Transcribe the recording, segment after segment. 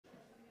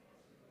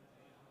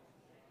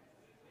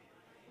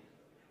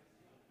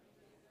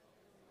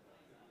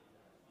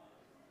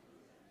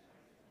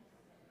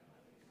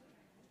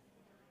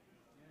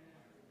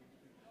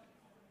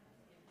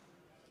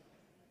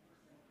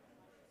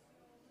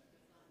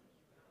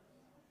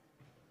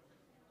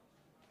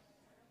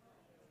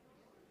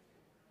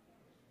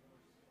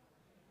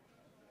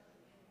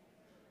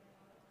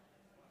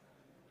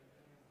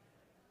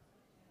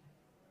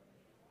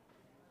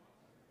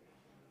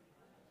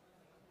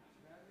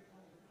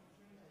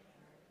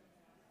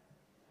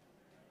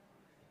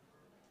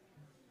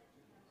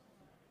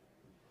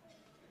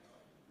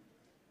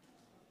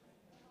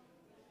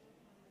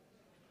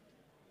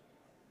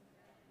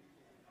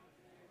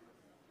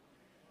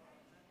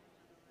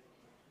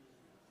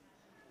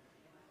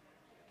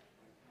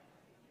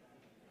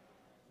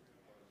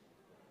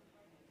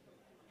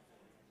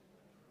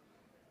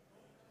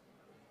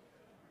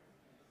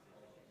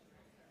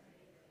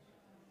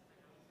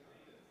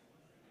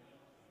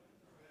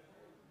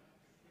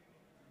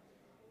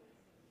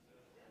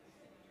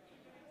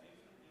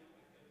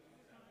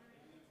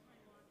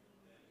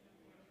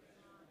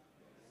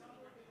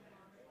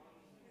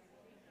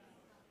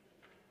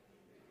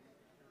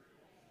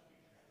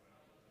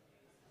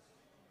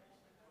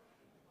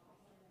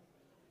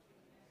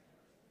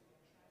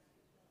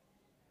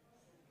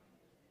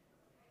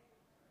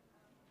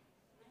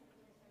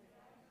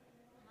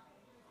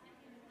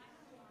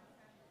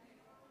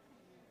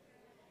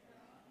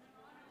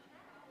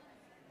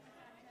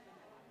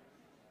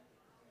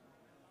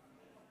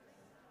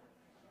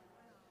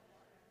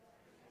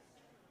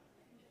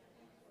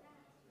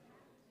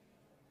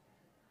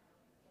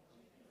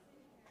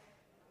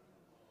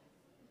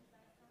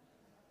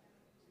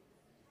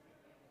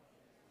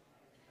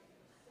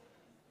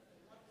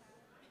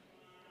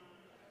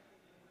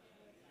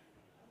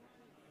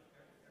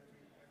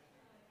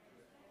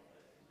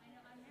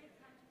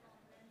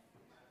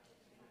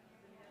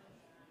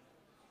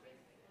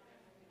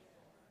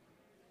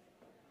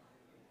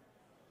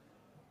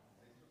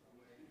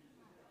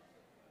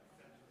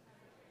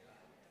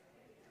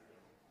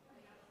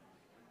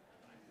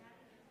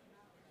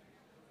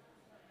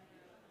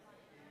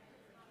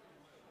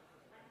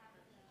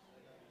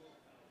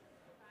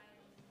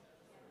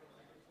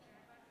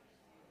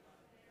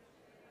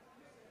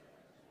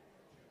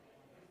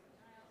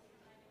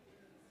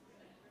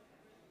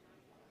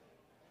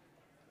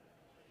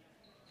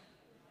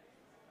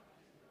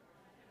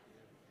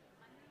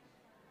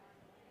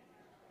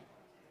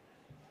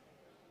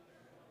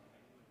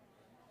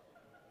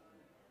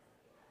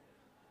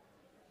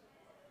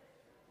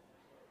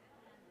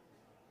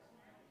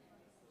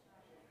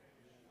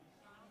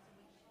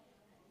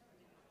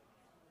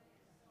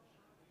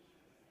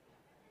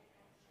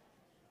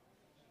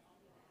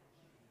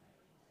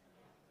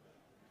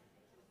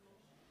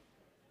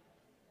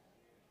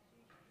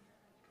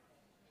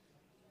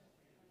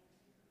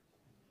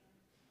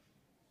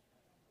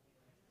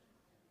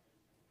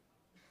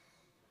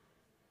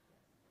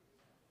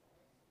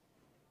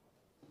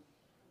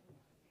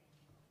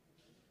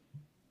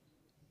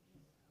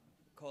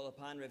call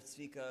upon Rav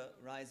Tzvika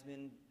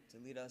Reisman to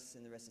lead us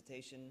in the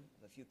recitation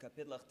of a few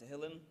Kapidlach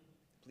Tehillim.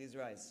 Please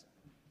rise.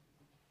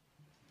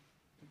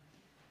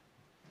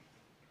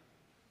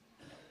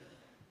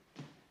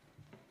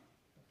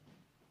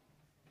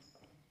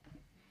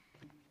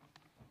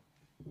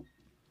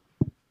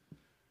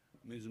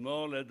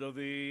 מזמור לדוד,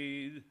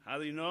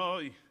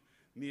 הלינוי,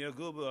 מי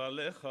יגור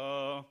עליך,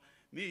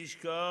 מי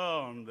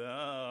ישכון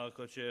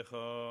בקודשך.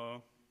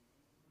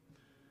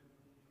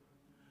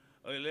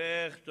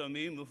 הולך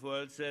תמים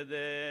ופועל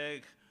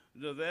צדק,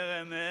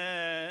 דובר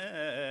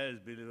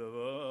אמת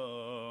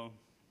בלבבו.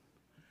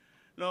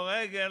 לא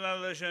רגל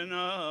על לשונו,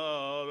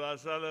 לא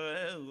עשה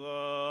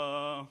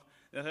לרעהו,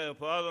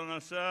 וחרפה לא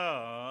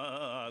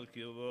נשא על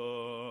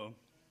קרבו.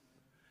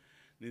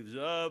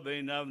 נבזור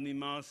בעיניו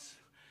נמאס,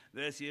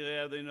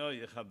 וסירי אדוני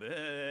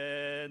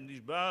יכבד,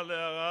 נשבע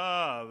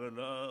להרע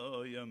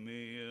ולא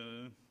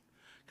ימיר.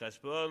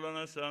 כספו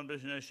לא נשא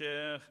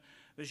בשנשך,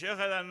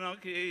 ושחד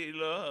אנוכי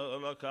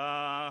לא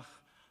לקח,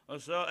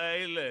 עשו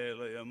אלה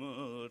לא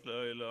ימות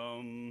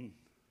לעולם.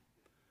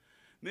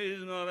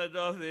 מזמור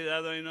לדוד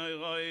אדוני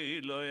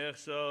רואי לא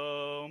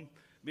יחסור,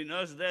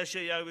 בנוס דשא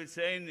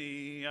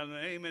ירביצני, על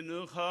מי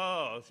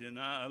מנוחס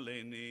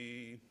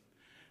ינעלני.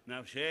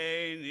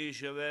 נפשני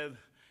שובב,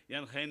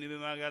 ינחני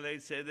במעגלי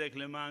צדק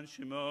למען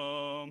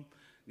שמו,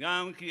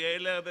 גם כי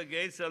אלך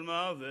בגיא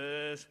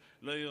צלמוות,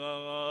 לא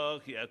ירא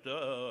כי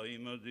אתה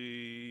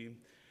עמדי.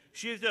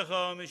 שבטך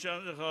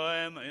משענתך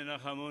המה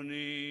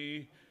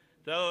ינחמוני,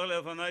 תערוך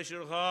לפני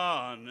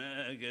שולחן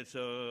נגד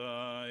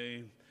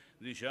צוררי.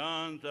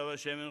 דישנת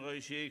בשמן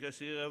ראשי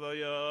כסיר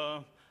רוויה,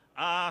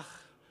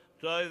 אך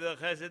טוב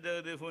וחסד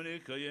ירדפוני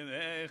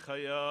כימי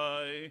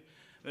חיי,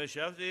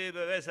 ושבתי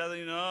בבית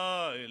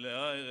אדוני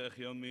לאורך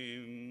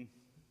ימים.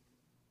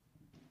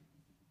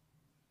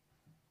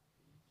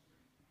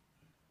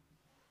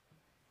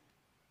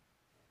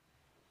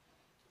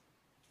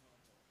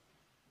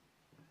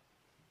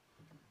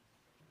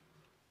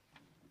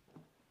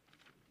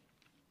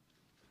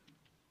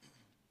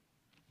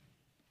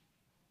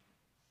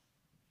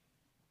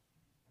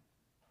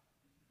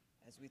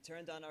 As we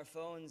turned on our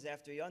phones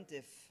after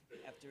Yontif,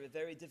 after a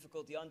very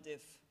difficult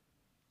Yontif,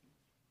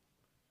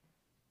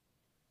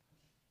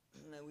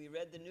 and we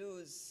read the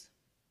news,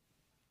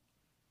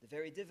 the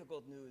very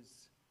difficult news.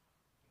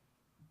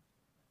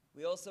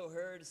 We also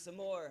heard some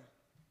more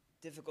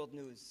difficult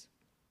news.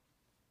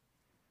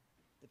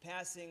 The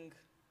passing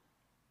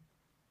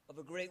of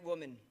a great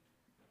woman,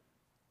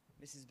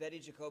 Mrs. Betty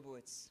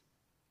Jakobovits,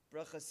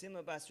 Bracha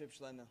Sima Bas Reb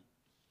Shlema.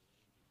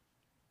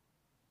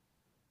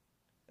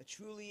 A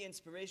truly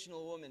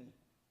inspirational woman.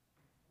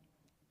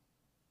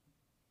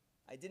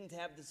 I didn't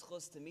have the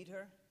zchus to meet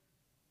her,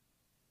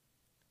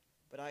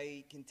 but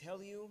I can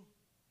tell you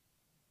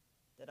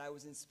that I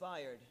was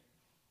inspired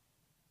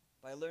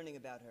by learning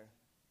about her,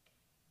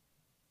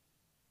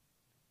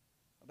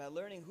 about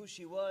learning who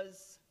she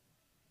was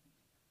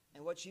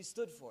and what she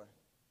stood for.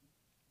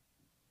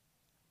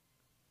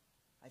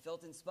 I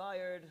felt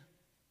inspired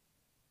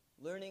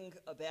learning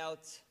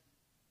about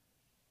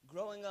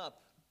growing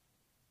up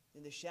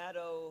in the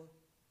shadow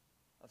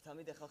of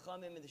Talmidei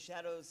Chachamim, in the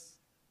shadows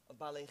of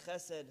Balei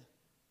Chesed,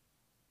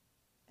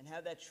 and how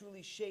that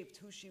truly shaped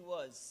who she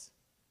was,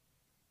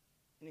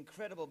 an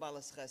incredible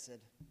Balas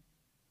Chesed,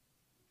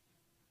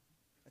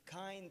 a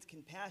kind,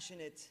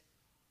 compassionate,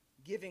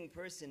 giving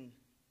person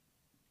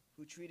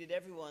who treated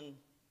everyone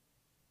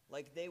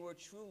like they were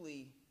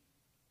truly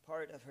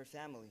part of her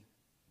family.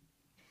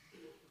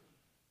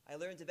 I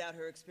learned about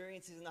her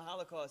experiences in the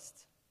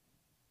Holocaust,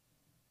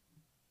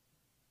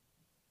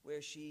 where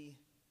she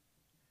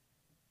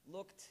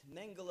looked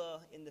Mengele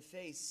in the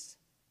face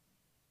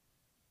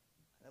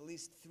on at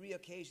least 3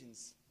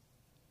 occasions,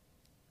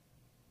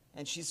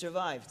 and she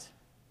survived.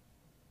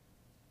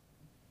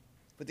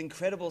 With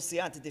incredible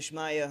siyata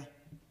dishmaya,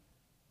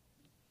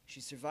 she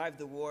survived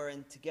the war,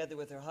 and together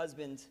with her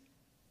husband,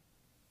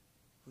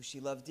 who she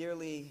loved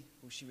dearly,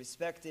 who she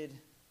respected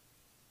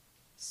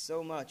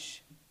so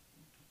much,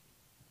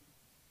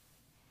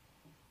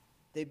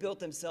 they built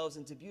themselves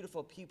into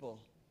beautiful people,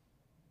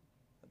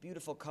 a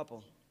beautiful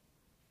couple.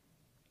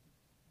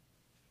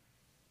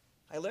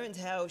 I learned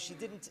how she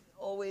didn't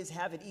always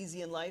have it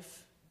easy in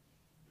life.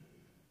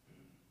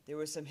 There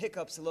were some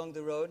hiccups along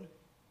the road,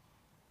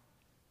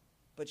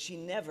 but she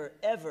never,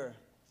 ever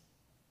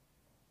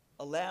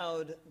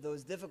allowed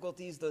those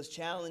difficulties, those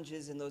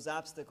challenges, and those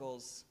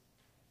obstacles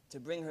to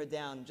bring her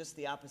down. Just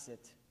the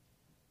opposite.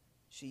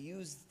 She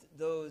used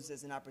those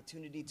as an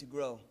opportunity to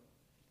grow.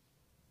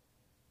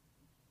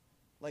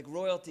 Like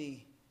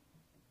royalty,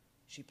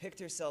 she picked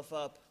herself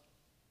up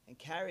and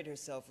carried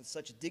herself with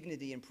such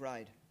dignity and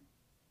pride.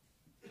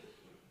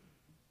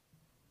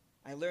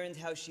 I learned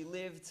how she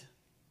lived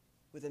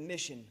with a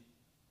mission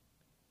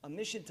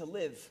to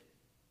live,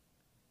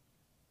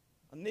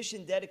 a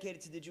mission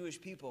dedicated to the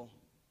Jewish people,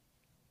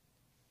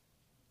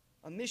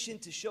 a mission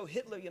to show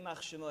Hitler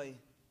Yamach Shemoy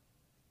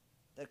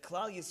that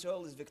Klal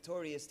Yisrael is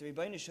victorious, the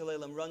Rebbeinu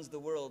Shalom runs the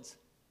world.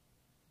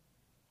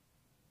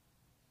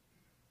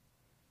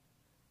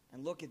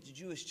 And look at the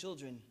Jewish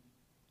children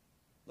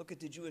look at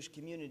the Jewish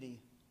community,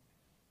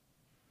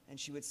 and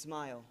she would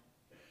smile,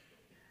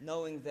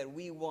 knowing that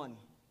we won.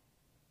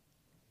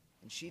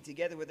 And she,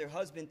 together with her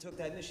husband, took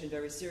that mission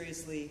very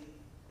seriously.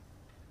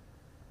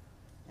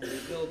 And they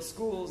built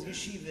schools,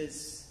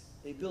 yeshivas.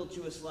 They built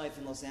Jewish life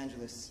in Los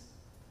Angeles.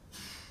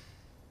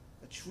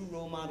 A true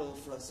role model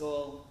for us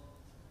all.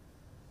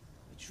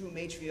 A true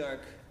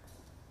matriarch.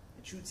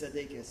 A true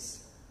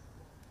tzaddikus.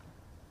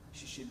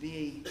 She should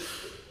be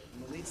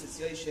Malitzas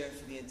Yosher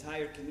for the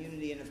entire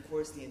community and, of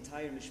course, the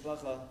entire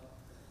mishpacha.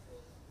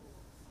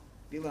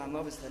 Bila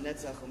hamavis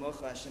lanetzach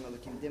umocha Hashem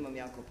Elokim dimam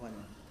Yaakov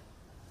Panim.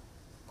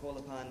 Call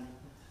upon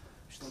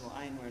Shlomo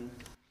Einhorn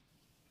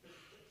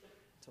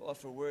to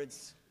offer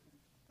words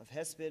of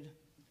hesped.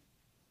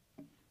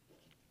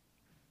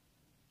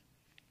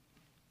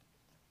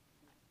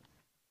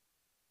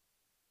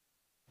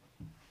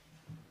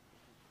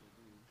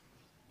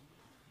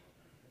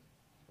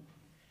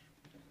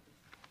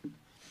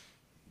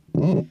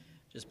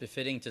 Just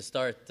befitting to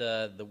start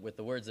with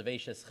the words of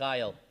Eishes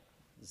Chayil.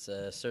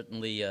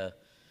 Certainly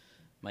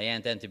my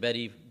aunt Auntie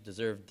Betty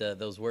deserved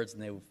those words,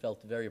 and they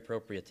felt very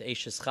appropriate.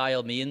 Eishes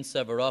Chayil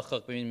miyinsa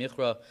v'rachach b'min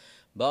michra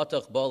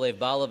b'atach b'olev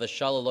b'ala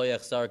v'shala lo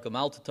yachzar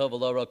g'mal t'tov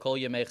v'lora kol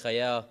yemei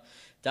chaya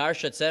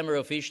darsha tzemer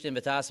ufishtim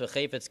v'tas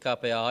v'chefetz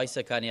kapei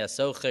ha'isa kani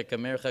asocher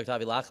kamircha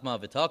tavi lachma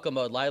v'takam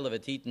od laila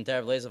v'titin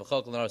terev leza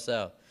v'chokl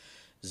narseh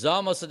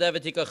zamos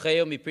adevetika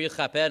chayim mipri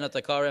chapen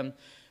atakarim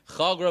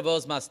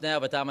Chagravos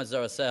masnea v'tamad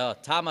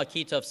zaraseha tama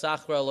kitov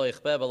sachra lo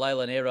yichbe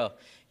b'layla nera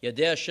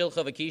yadeh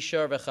shilcha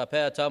v'kishar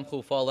v'chapeh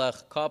tamchu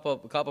falech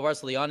kapa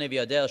varsaliani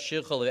v'yadeh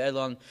shilcha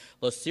v'elon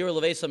lo sir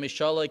levesa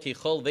mishala ki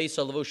chol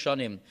vesa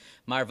levushanim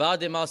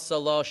marvadim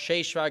asala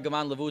sheish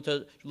vargaman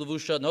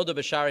levusha noda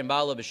b'sharim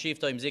bala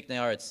b'shifta im ziknei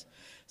arts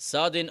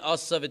Sadin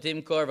asa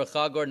v'timkor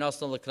v'chagor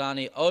nasna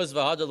l'krani oz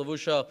v'hada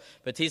levusha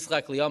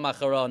v'tischak liyom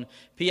acharon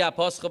pia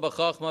poscha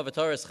b'chachma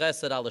v'toris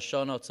chesed al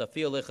shono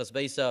tzafil lichas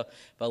beisa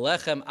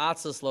v'lechem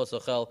atzis lo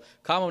sochel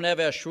kamu neve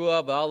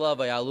ashrua ba'ala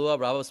v'yalua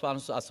rabba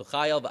spanus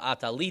asuchayel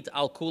v'atalit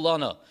al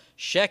kulana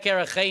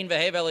sheker achein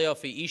v'hevel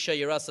yofi isha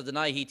yirasa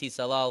denai hiti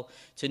salal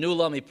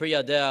tenula mi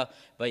priyadeh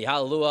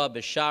v'yalua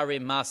b'shari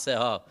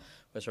maseha.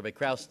 Where's Rabbi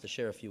Krause to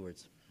share a few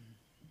words?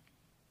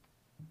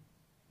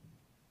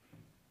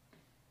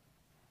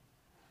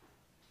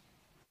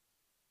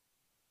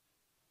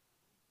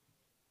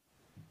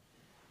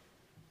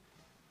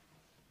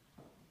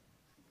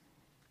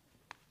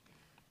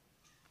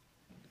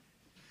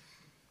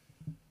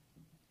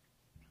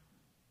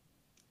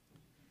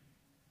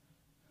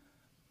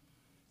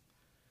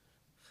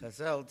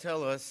 Chazal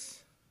tell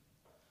us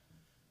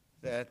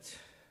that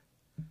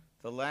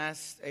the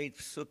last 8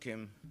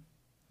 psukim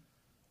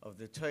of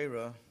the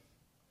Torah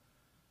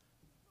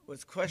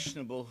was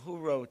questionable who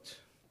wrote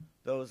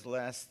those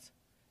last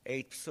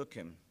 8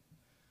 psukim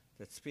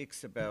that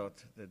speaks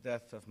about the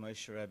death of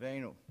Moshe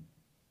Rabbeinu.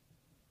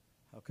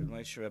 How could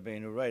Moshe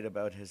Rabbeinu write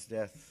about his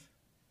death?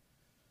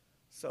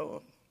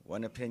 So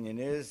one opinion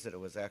is that it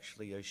was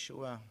actually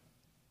Yeshua.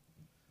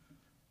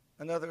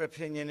 Another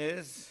opinion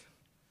is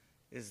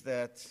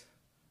that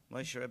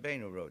Moshe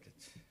Rabbeinu wrote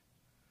it.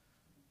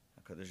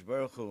 HaKadosh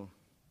Baruch Hu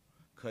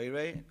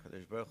Koirei,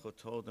 HaKadosh Baruch Hu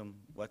told him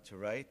what to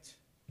write.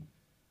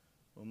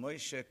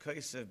 Moshe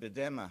Koisev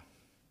B'dema.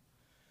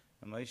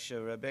 And Moshe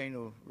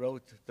Rabbeinu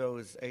wrote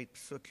those 8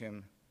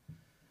 psukim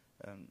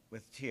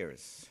with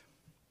tears.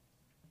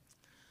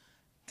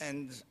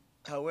 And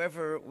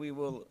however we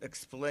will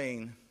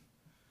explain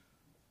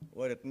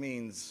what it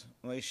means,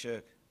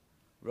 Moshe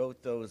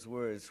wrote those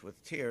words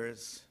with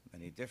tears,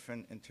 many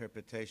different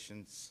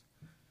interpretations,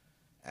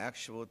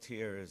 actual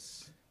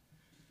tears.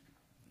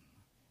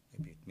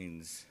 Maybe it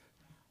means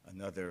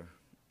another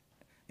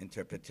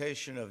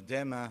interpretation of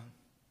Dema.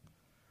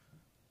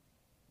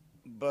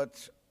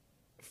 But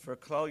for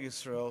Klal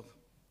Yisrael,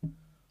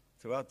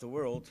 throughout the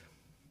world,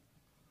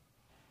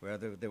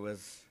 wherever there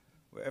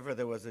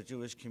was a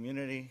Jewish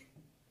community,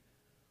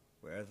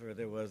 wherever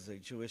there was a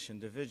Jewish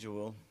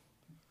individual,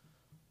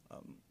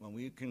 when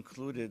we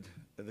concluded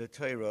the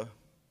Torah,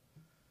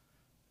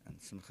 and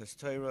Simchas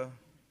Torah,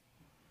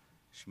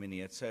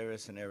 Shmini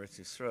Atzeres, and Eretz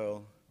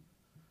Yisrael,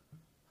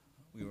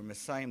 we were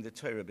Messiahing the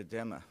Torah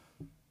b'dema.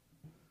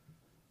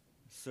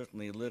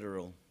 Certainly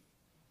literal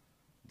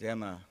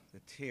dema, the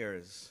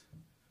tears,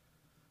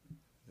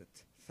 the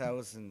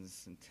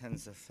thousands and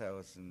tens of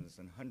thousands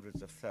and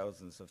hundreds of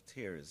thousands of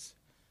tears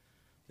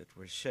that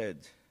were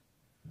shed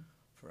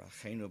for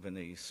Achenu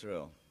b'nei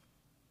Yisrael.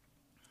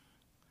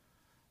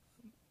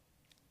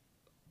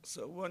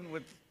 So one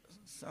would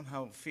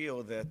somehow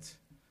feel that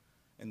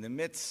in the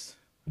midst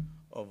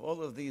of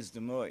all of these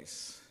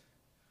demois,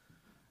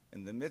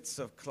 in the midst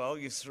of Klal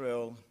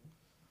Yisrael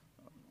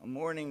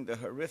mourning the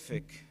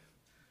horrific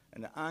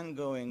and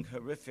ongoing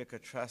horrific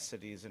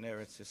atrocities in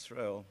Eretz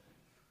Yisrael,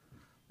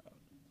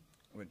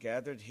 we're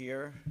gathered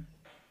here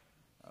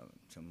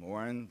to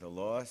mourn the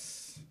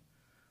loss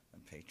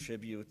and pay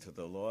tribute to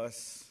the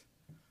loss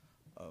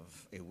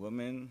of a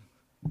woman,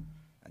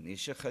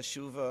 Anisha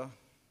Chashuva,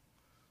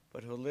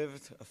 but who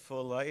lived a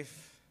full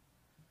life,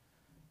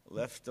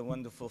 left a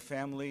wonderful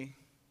family,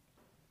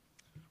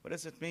 What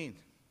does it mean?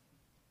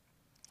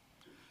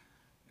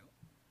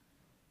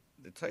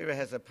 The Torah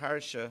has a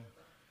parsha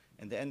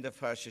in the end of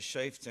Parsha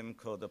Shoftim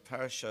called the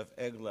Parsha of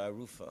Egla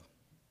Arufa,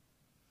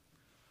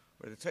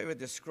 where the Torah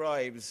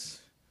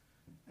describes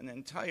an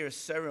entire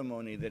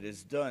ceremony that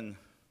is done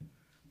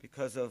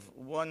because of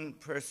one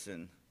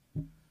person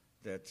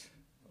that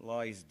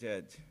lies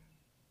dead.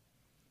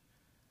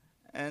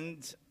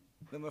 And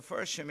the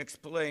Mefarshim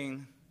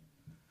explain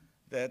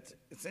that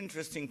it's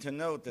interesting to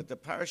note that the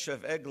Parsha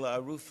of Egla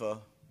Arufa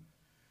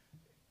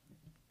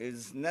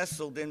is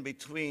nestled in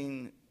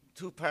between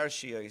two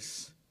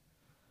parshios,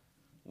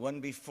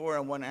 one before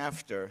and one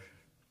after,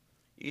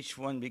 each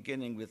one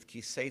beginning with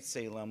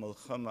Kiseitze la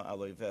Milchama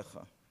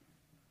Aloivecha.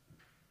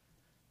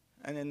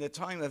 And in the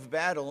time of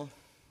battle,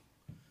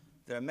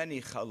 there are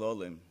many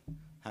chalolim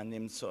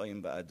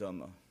hanimtzoim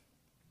ba'adama.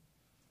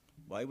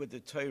 Why would the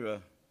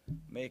Torah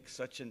make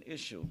such an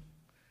issue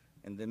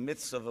in the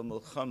midst of a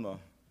milchama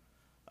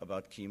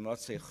about ki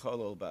motzei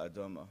chalol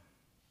ba'adama?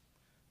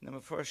 And the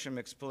Mefarshim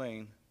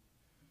explain,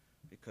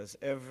 because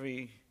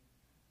every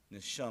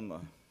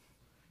neshama,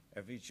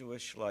 every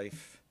Jewish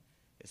life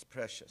is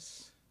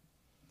precious.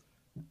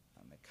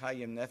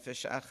 Amekayim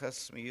nefesh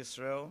achas mi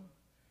Yisrael,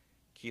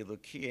 ki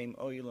elokiyim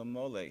oilam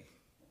molei.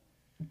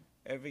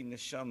 Every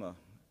neshama,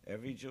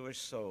 every Jewish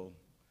soul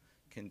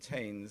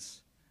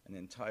contains an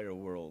entire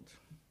world.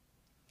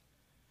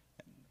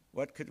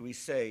 What could we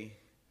say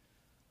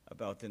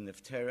about the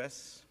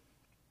Nifteres?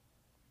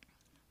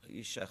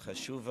 Isha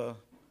Chashuva,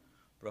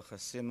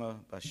 Brachasima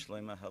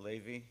Bashlema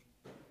Halevi,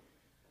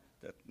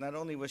 that not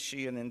only was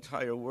she an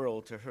entire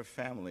world to her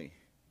family,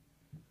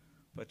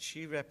 but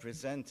she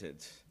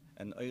represented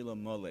an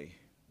Olam Mole,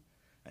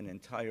 an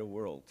entire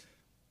world.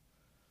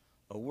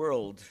 A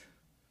world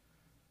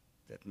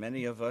that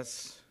many of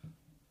us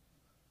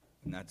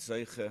not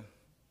zeiche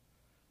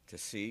to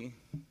see.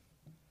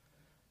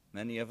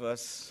 Many of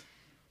us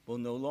will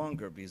no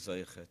longer be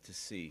zeiche to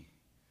see,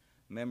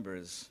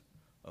 members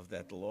of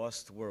that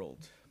lost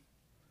world.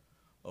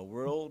 A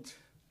world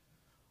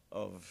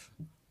of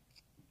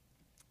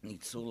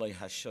Nitzulei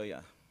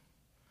Hashoya,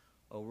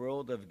 a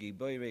world of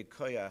Giboirei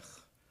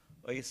Koyach,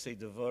 Oisei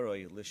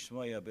Devoroi,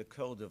 Lishmoya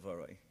Bekol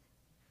Devoroi.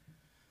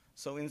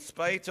 So in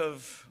spite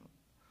of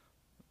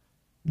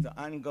the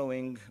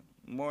ongoing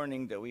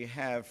mourning that we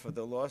have for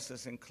the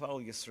losses in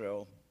Klal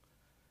Yisrael,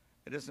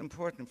 it is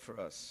important for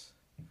us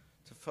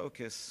to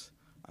focus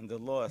on the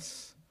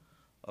loss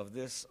of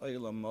this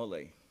Olam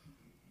Mole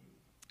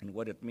and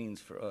what it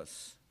means for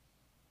us.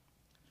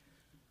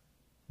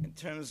 In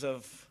terms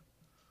of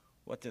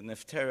what the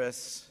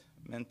Nefteres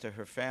meant to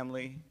her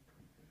family,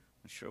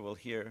 I'm sure we'll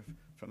hear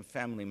from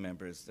family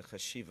members the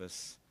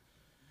chashivas,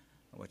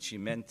 what she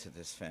meant to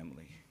this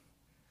family.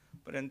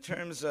 But in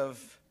terms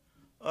of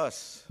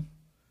us,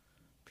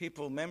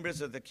 people,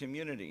 members of the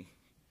community,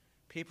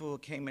 people who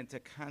came into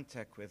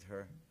contact with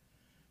her,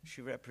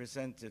 she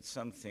represented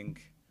something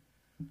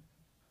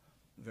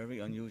very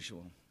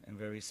unusual and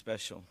very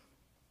special.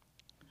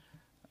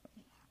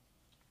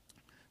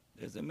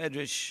 There's a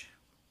medrash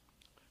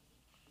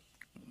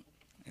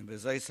in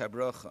Bezais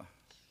HaBrocha.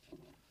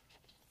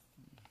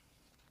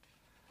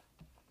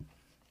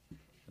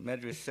 The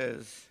medrash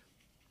says,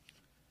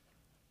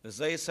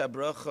 Bezais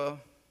HaBrocha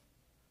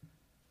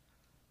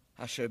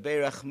Asher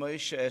Beirach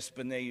Moshe es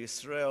b'nei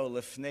Yisrael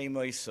lefnei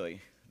Moshe.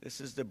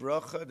 This is the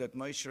bracha that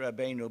Moshe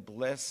Rabbeinu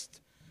blessed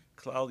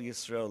Klal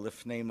Yisrael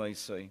lefnei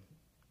Moshe.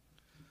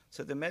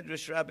 So the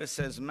Medrash Rabbah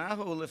says,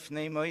 Mahu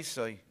lefnei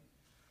Moshe.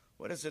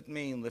 What does it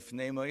mean,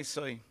 lefnei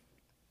Moshe?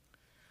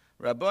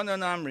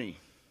 Rabbanan Amri.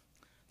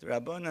 The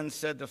Rabbanan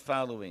said the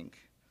following,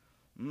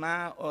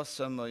 Ma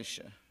osa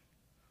Moshe.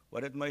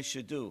 What did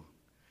Moshe do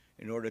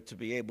in order to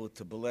be able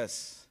to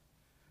bless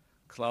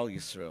Klal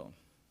Yisrael?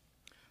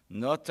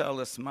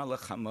 Notal es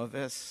malach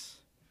hamaves.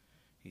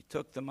 He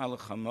took the malach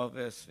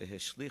hamaves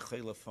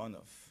v'hishlichei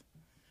lefonov,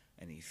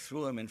 and he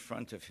threw him in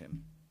front of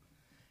him.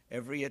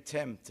 Every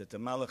attempt that the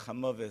malach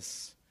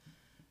hamaves,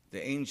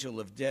 the angel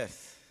of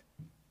death,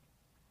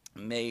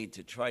 made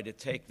to try to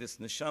take this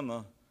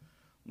neshama,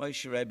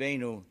 Moshe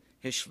Rabbeinu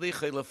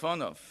hishlichei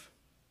lefonov.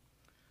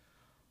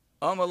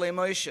 Amalei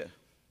Moshe.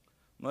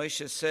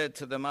 Moshe said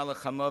to the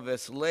malach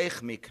hamaves,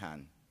 Lech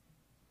mikan.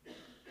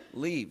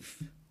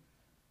 Leave.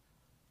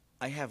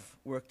 I have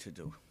work to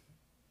do.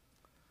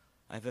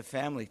 I have a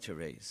family to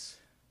raise.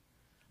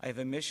 I have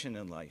a mission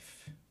in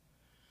life.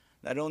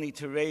 Not only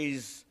to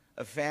raise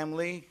a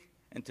family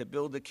and to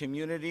build a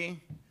community,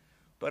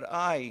 but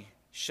I,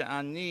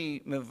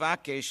 Sha'ani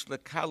mevakesh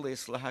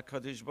lekalis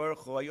lahakadosh baruch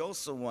hu, I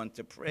also want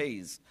to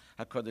praise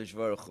HaKadosh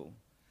Baruch Hu.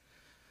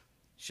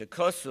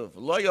 Shekosov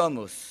lo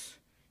yomus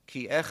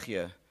ki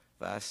echya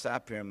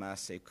va'asapir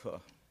ma'aseh.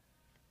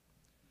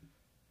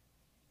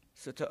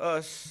 So to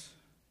us,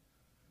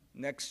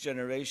 next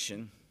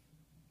generation,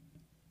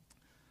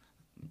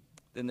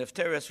 the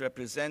Nefteres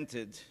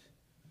represented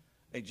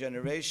a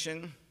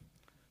generation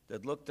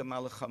that looked the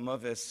Malach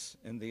HaMaves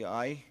in the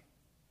eye,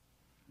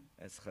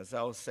 as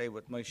Chazal say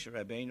with Moshe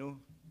Rabbeinu,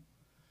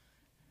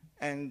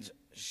 and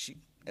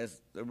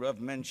as the Rav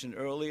mentioned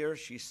earlier,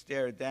 she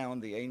stared down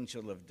the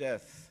angel of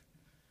death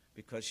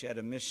because she had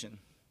a mission,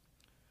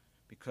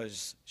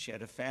 because she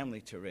had a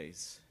family to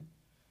raise.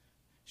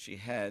 She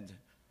had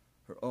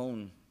her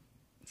own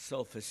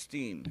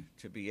self-esteem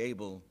to be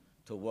able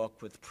to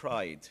walk with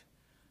pride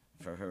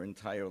for her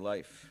entire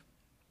life.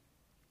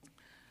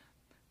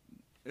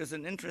 There's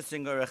an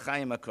interesting Orach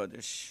Chaim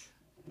HaKodesh,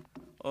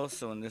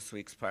 also in this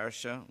week's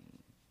Parsha,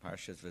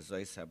 Parshas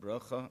V'Zois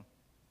HaBrocha.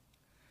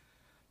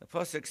 The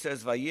Pasuk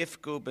says,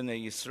 Vayifku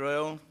b'nei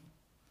Yisrael.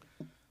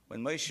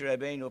 When Moshe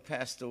Rabbeinu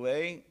passed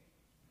away,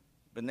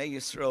 B'nei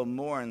Yisrael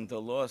mourned the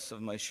loss of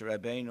Moshe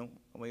Rabbeinu.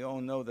 We all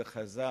know the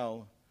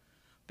Chazal,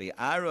 by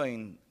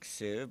Aaron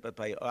ksiv, but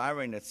by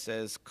Aaron it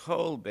says,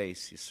 Kol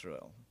Beis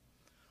Yisrael.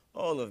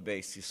 All of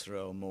Beis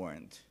Yisrael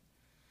mourned.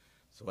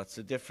 So what's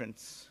the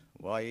difference?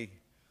 Why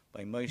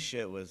by Moshe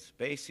it was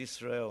Beis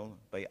Yisrael,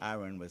 by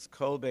Aaron was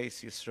Kol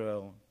Beis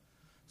Yisrael?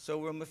 So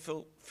we're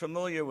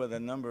familiar with a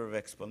number of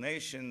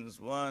explanations.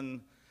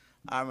 One,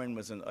 Aaron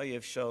was an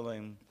Oyev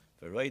Sholem,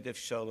 V'Roidev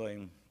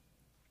Sholem,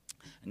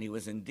 and he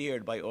was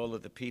endeared by all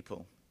of the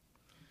people.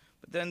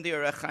 But then the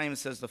Orach Chaim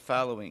says the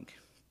following,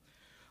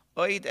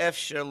 Oid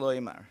Efsher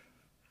Loimar,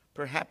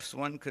 perhaps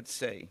one could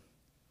say,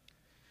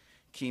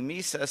 Ki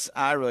misas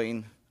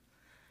Aaron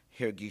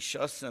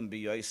hirgishosam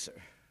biyoser.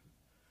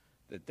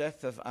 The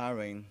death of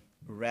Aaron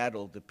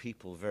rattled the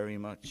people very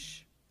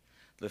much.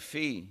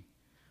 Lefi,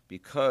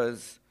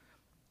 because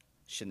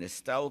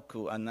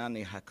shenistalku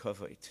anani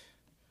hakovit.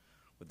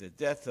 With the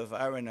death of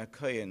Aaron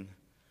HaKohen,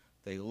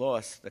 they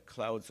lost the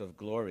clouds of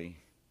glory.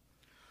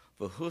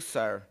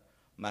 V'husar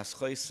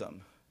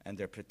maschoisam, and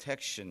their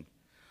protection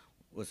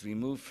was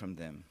removed from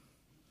them.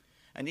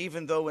 And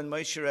even though when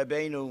Moshe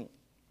Rabbeinu,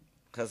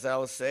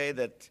 Chazal say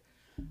that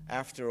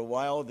after a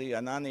while the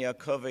Anani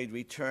HaKoved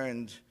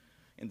returned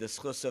in the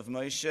schus of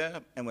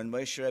Moshe, and when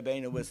Moshe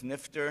Rabbeinu was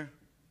nifter,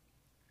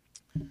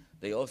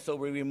 they also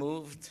were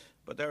removed.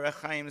 But the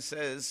Orach Chaim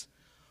says,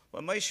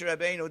 when Moshe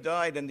Rabbeinu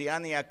died and the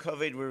Ani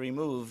HaKoved were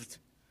removed,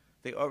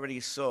 they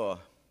already saw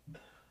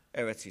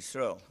Eretz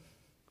Yisrael.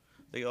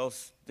 The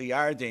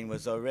Yarden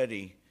was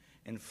already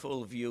in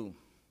full view.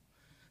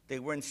 They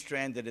weren't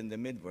stranded in the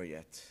Midbar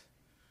yet.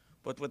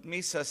 But with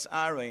Misas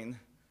Aaron,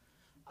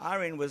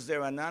 Aaron was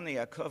their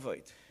Anani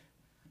HaKoved.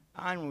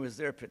 Aaron was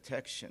their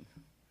protection.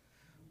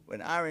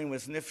 When Aaron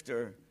was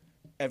nifter,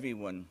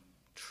 everyone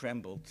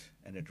trembled,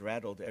 and it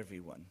rattled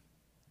everyone.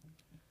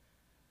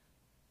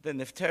 The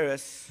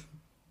nifteres,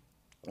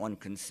 one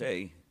can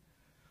say,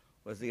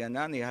 was the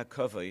Anani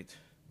HaKoved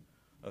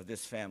of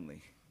this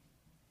family.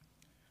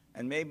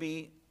 And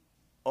maybe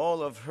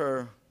all of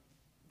her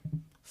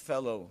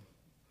fellow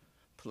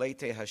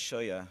Pleitei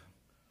Hashoya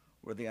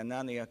were the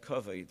Anani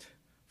HaKoved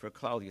for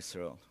Klal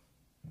Yisrael.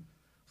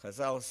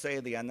 Chazal say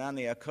the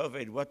Anani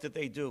HaKoved, what did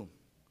they do?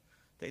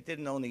 They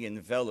didn't only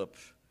envelop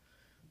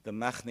the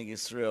Machne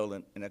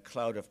Yisrael in a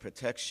cloud of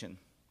protection,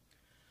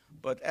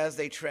 but as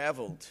they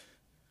traveled,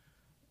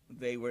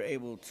 they were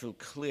able to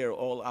clear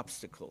all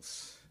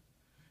obstacles.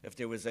 If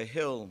there was a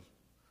hill,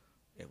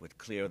 it would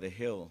clear the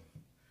hill.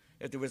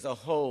 If there was a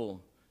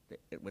hole,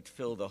 it would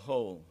fill the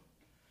hole.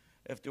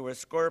 If there were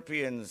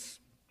scorpions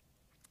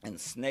and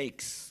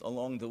snakes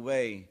along the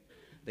way,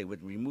 they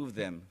would remove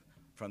them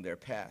from their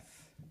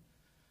path.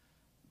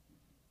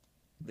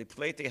 The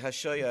Pleitei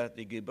Hashoya,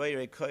 the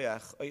Gibayre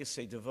Koyach,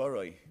 Oisei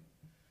Devoroi,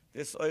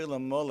 this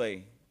Oilam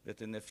Mole that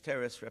the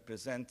Nifteres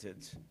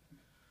represented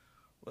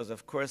was,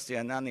 of course, the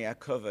Anani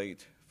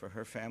HaKoved for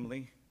her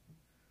family,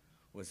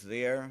 was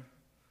there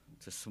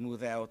to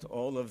smooth out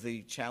all of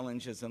the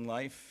challenges in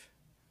life,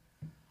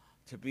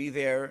 to be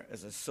there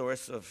as a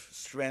source of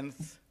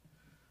strength,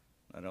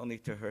 not only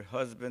to her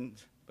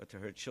husband, but to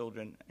her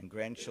children and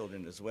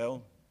grandchildren as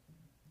well.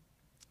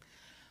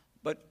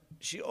 But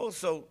she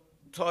also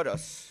taught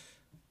us,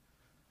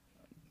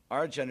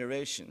 our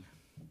generation,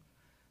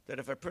 that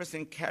if a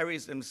person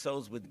carries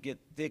themselves with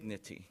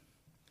dignity,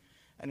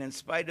 and in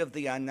spite of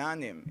the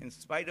ananim, in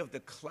spite of the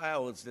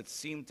clouds that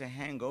seem to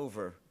hang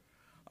over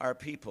our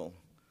people,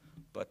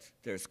 but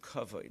there's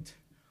kavod,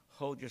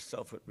 hold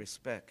yourself with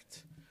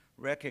respect,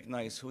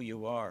 recognize who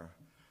you are,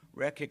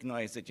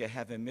 recognize that you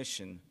have a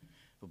mission,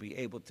 will be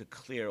able to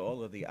clear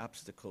all of the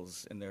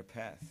obstacles in their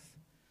path.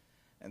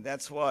 And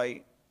that's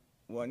why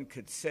one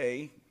could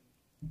say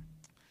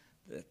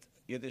that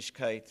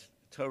Yiddishkeit,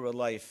 Torah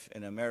life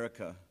in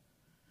America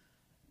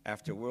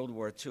after World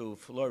War II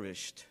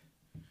flourished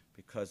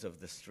because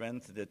of the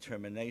strength and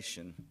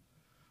determination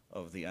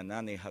of the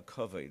Anani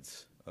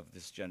HaKovids of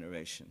this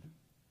generation.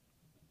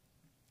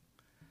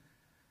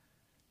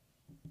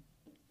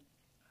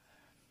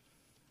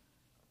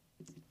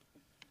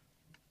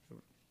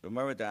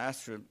 Gemara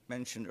D'Asra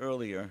mentioned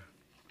earlier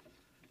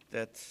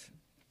that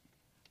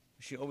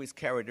she always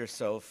carried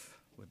herself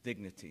with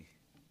dignity,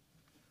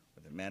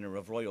 with a manner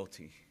of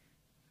royalty,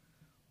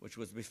 which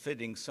was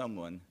befitting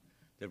someone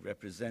that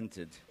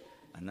represented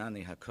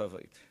Anani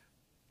HaKoved.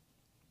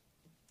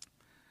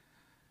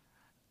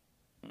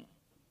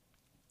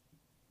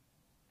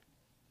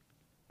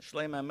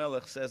 Shlomo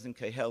HaMelech says in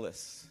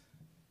Kehelis,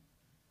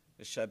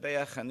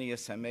 V'shabeach ani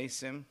es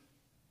hamesim.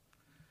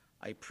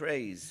 I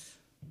praise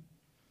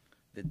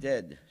the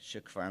dead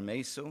shekvar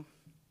mesu,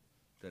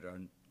 that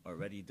are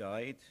already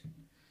died.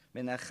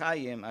 Min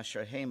hachayim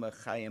asher hema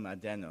chayim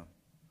adeno,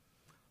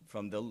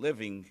 from the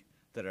living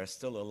that are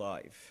still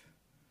alive.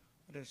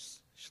 What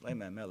does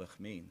Shlomo Melech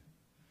mean?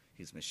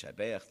 He's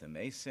Meshabeach the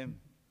Mesim,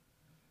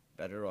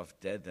 better off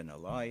dead than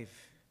alive.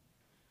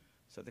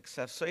 So the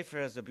Ksav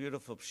Sofer has a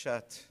beautiful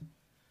pshat.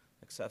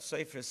 The Ksav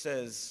Sofer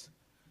says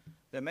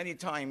that many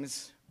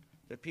times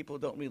that people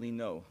don't really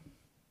know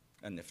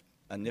a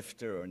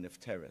nifter or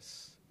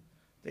nifteris.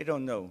 They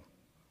don't know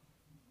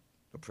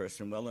a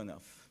person well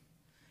enough.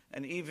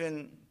 And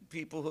even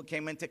people who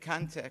came into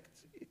contact,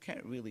 you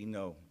can't really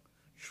know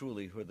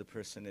truly who the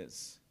person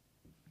is.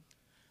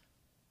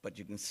 But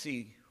you can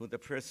see who the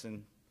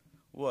person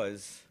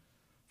was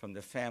from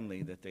the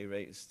family that they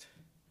raised.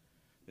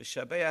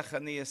 V'shabeach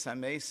ani es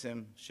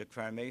hamesim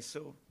shekvar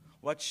mesu.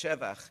 What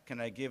shevach can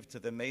I give to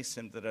the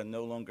mason that are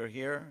no longer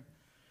here?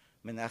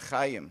 Min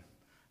hachayim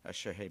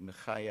asher he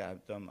mechaya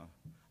abdama,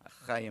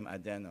 achayim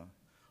adeno.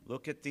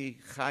 Look at the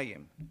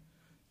chayim,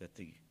 that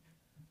the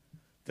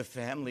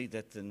family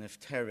that the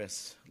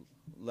nifteris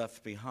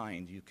left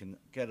behind. You can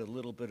get a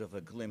little bit of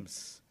a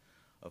glimpse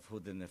of who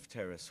the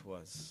nifteris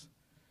was.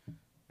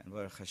 And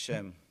Baruch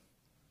Hashem,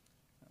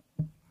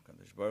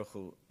 Kadosh Baruch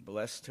Hu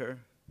blessed her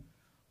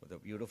with a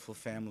beautiful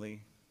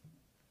family.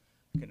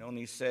 I can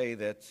only say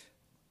that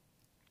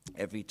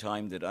every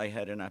time that I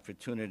had an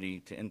opportunity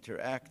to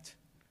interact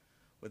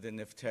with the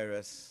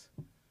nifteris,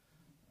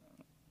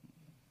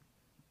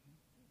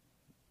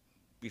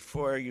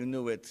 before you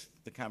knew it,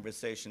 the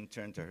conversation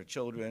turned to her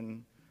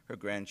children, her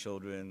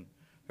grandchildren,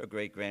 her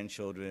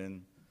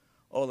great-grandchildren,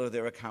 all of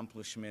their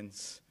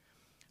accomplishments,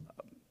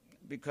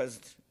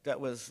 because that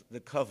was the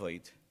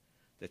kavod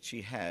that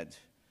she had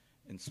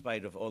in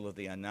spite of all of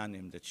the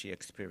ananim that she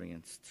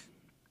experienced.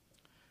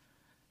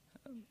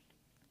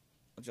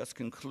 I'll just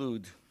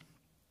conclude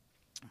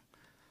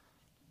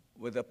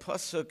with a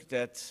pasuk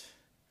that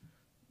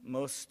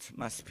most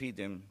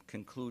maspidim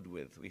conclude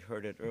with. We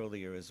heard it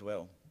earlier as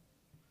well.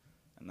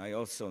 And I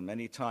also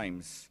many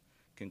times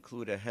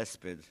conclude a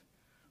hesped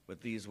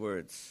with these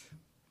words,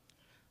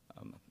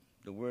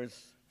 the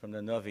words from the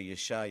Navi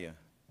Yeshaya.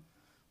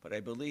 But I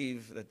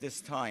believe that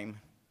this time,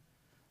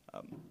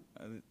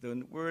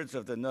 the words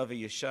of the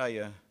Navi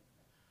Yeshaya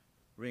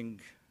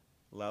ring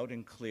loud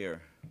and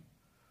clear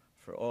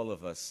for all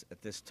of us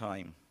at this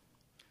time.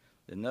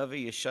 The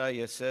Navi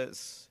Yeshaya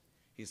says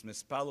he's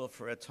mispalo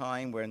for a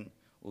time when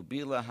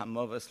ubila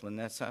hamovas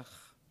lenetzach,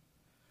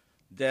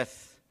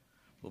 death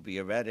will be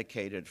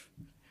eradicated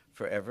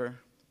forever.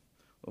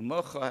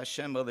 Umocha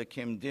Hashem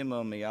alekim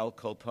dimo mi'al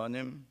kol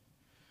panim,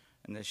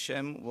 and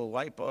Hashem will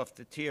wipe off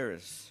the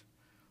tears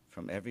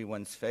from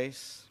everyone's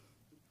face.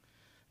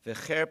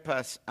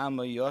 V'cherpas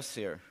amo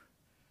yosir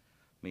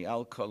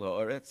mi'al kol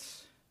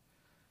ha'oretz,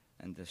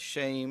 and the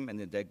shame and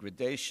the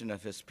degradation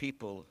of his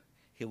people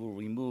he will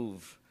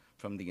remove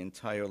from the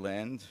entire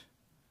land.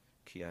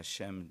 Ki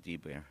Hashem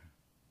diber.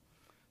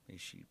 May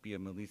she be a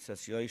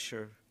melitzas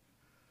yosher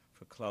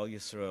for Klal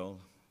Yisrael.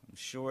 I'm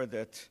sure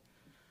that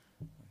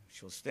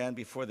she'll stand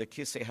before the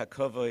Kisei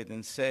HaKavod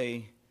and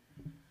say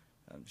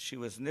she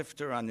was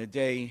nifter on the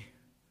day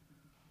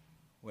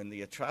when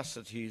the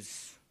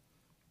atrocities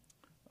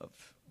of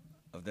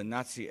the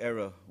Nazi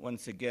era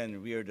once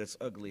again reared its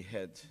ugly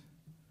head.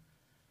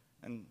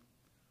 And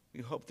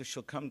we hope that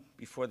she'll come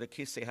before the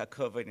Kisei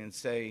HaKavod and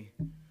say,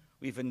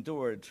 we've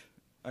endured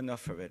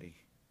enough already.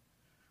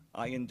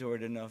 I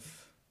endured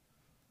enough.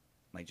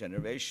 My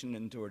generation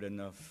endured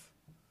enough.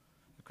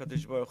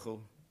 HaKadosh Baruch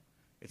Hu,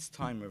 it's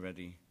time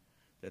already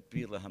that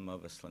Bila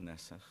Hamavas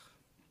Lanesach.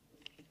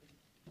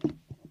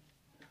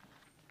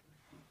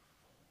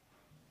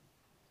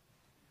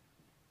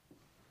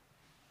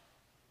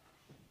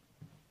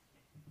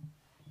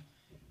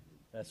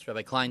 Ask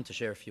Rabbi Klein to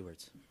share a few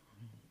words.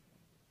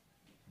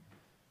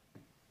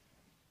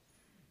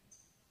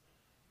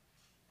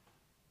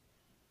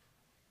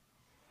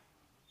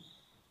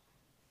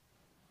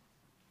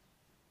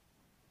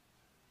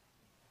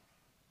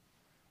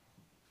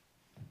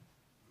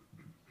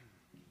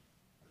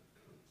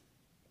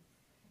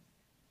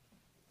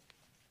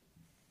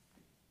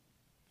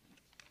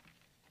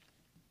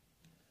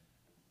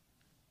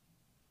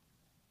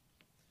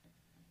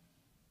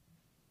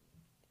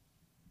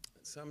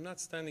 So I'm not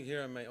standing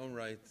here on my own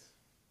right.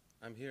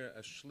 I'm here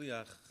as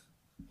shliach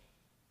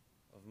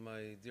of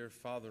my dear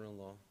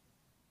father-in-law,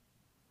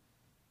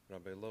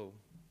 Rabbi Lowe,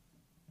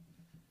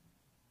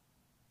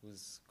 who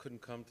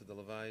couldn't come to the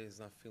Levaya. He's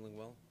not feeling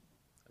well.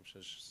 I'm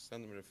sure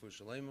send him refuah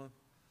shalema.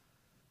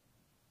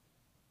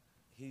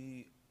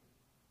 He,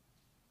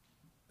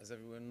 as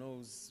everyone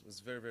knows,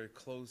 was very, very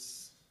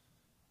close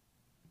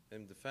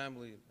in the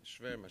family,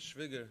 Shver,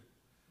 Mashviger,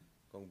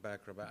 going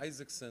back Rabbi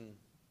Isaacson,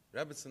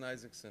 Rebbetzin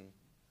Isaacson,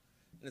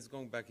 and it's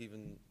going back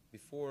even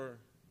before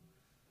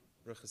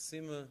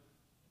Rechasima.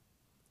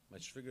 My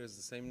Shviger is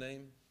the same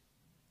name.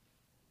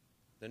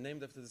 They're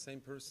named after the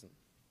same person.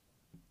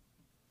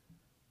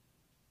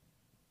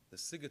 the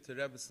Sigete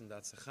Rebbetzin, the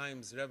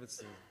Atzachaim's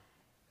Rebbetzin,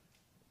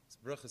 it's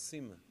Bracha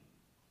Sima.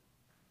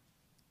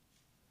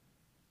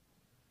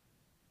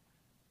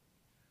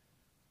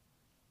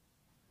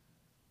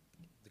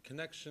 The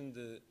connection,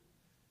 the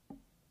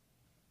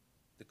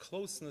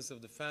closeness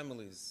of the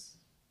families,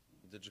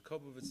 the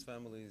Jakobovits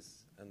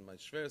families, and my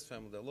Schwer's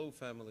family, the Low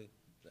family,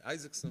 the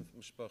Isaacson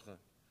Mishpacha,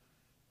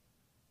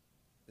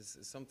 is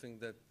something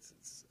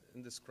that's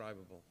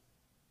indescribable.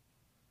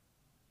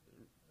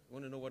 I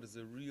want to know what is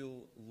a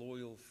real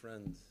loyal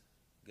friend,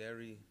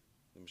 Gary,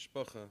 the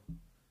Mishpacha,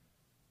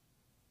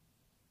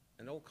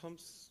 and it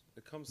comes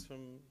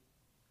from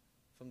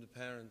the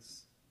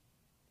parents.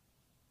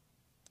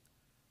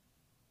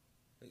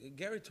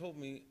 Gary told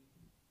me,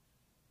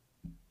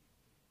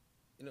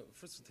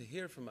 first to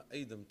hear from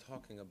Adam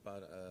talking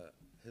about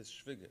his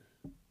shviger,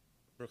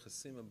 Baruch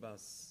Hasima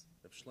Bas,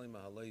 Reb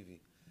Shlomo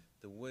Halevi,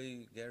 the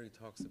way Gary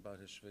talks about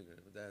his shviger,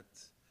 that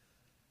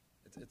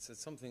it's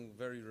something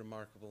very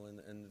remarkable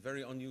and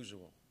very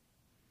unusual.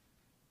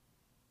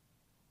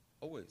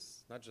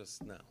 Always, not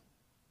just now.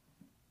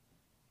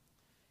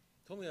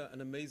 He told me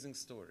an amazing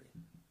story.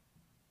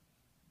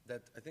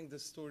 That I think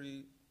this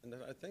story, and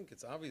I think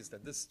it's obvious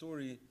that this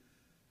story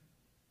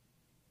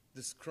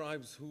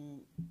describes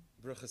who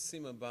Baruch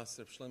Hasima Bas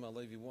Reb Shlomo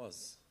Halevi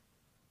was.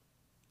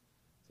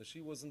 So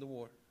she was in the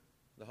war,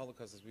 the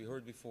Holocaust, as we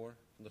heard before,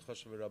 from the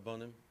Choshev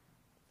Rabbanim.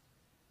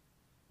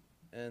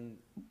 And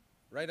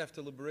right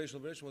after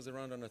liberation was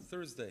around on a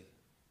Thursday.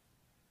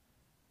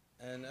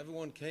 And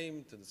everyone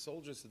came to the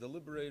soldiers, to the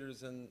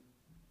liberators, and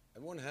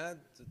everyone had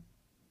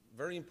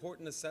very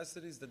important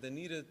necessities that they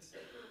needed: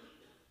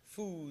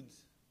 food,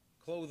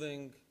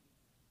 clothing,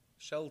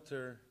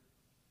 shelter,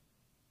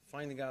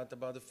 finding out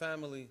about the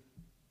family.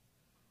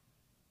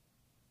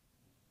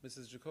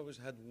 Mrs. Jakobovits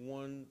had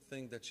one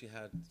thing that she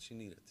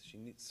needed. She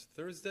needs,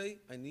 Thursday,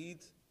 I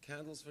need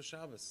candles for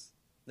Shabbos,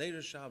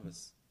 Neder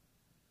Shabbos.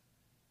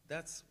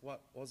 That's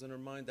what was in her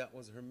mind, that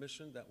was her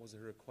mission, that was her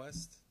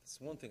request. It's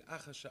one thing, I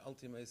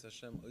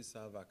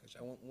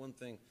want one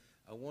thing,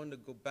 I want to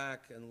go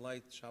back and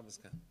light Shabbos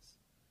candles.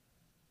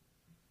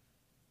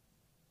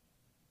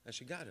 And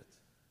she got it.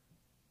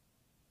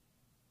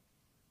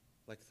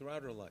 Like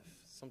throughout her life,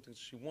 something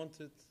she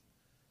wanted,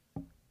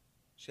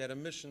 she had a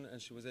mission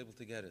and she was able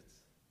to get it.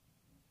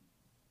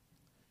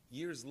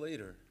 Years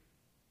later,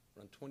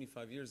 around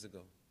 25 years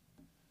ago,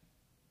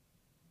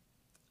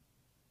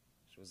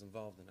 she was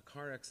involved in a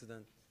car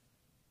accident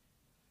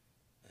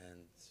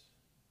and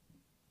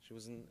she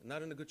was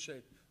not in a good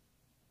shape.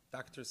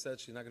 Doctor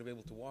said she's not going to be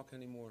able to walk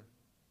anymore.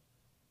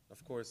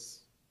 Of course,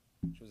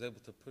 she was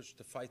able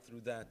to fight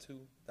through that too,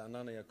 the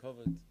Ananaya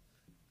covered.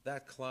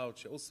 That cloud,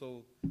 she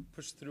also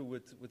pushed through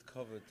with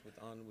covered,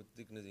 with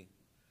dignity.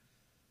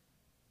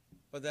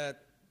 But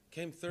that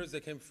came Thursday,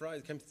 came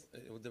Friday,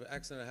 the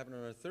accident happened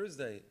on a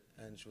Thursday,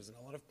 and she was in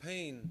a lot of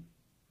pain.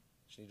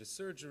 She needed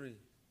surgery.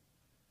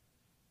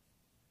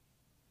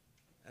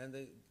 And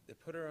they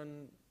put her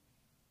on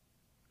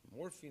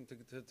morphine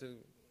to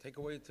take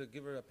away, to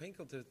give her a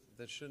painkiller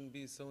that shouldn't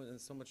be in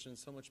so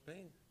much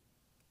pain.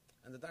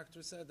 And the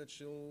doctor said that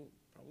she'll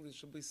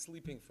be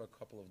sleeping for a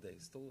couple of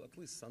days, till at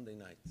least Sunday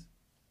night.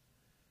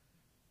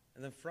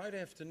 And then Friday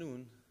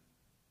afternoon,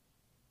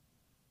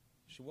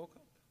 she woke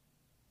up.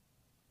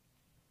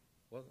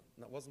 Well,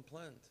 that wasn't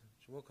planned.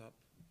 She woke up.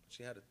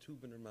 She had a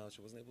tube in her mouth.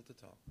 She wasn't able to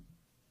talk.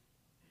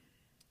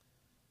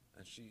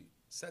 And she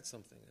said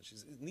something, and she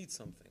needs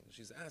something.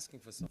 She's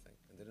asking for something,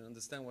 and they didn't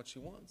understand what she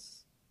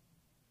wants.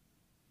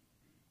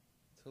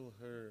 Till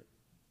her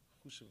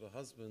Chushiva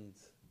husband,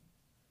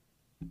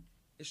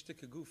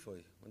 Ishtike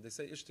Gufay, when they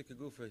say Ishtike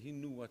Gufay, he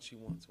knew what she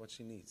wants, what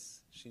she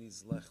needs. She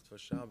needs lecht for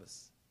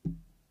Shabbos.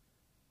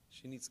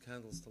 She needs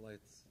candles to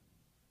light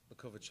the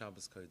covered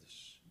Shabbos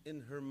Kodesh.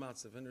 In her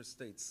matzav, in her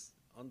states,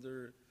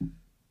 under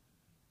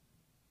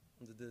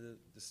the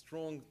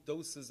strong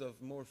doses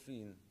of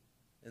morphine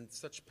and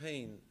such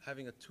pain,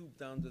 having a tube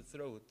down the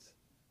throat,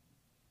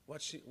 what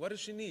does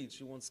she need?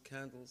 She wants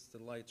candles to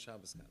light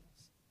Shabbos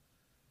candles.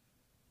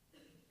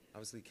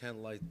 Obviously,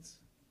 can't light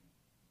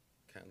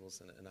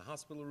candles in a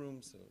hospital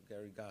room, so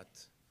Gary got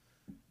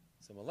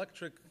some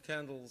electric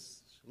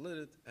candles, she lit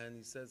it, and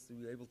he says to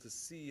be able to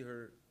see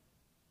her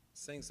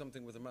saying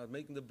something with her mouth,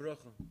 making the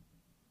bracha.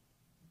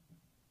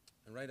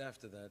 And right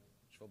after that,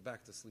 she fell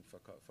back to sleep for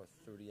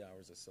 30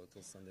 hours or so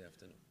till Sunday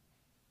afternoon.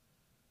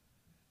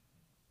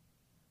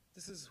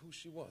 This is who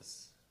she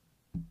was.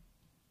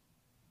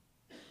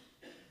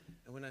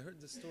 And when I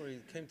heard this story,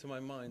 it came to my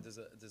mind,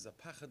 there's a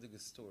pachadige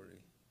story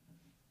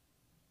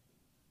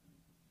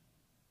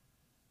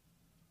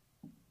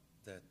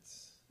that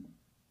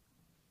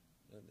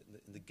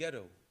in the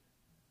ghetto,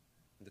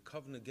 in the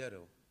Kovna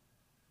ghetto,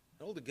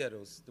 all the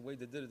ghettos, the way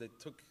they did it, they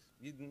took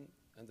Yidden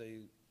and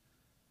they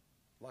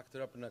locked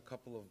it up in a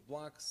couple of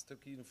blocks,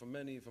 took Yidden from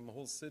a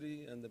whole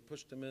city, and they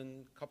pushed them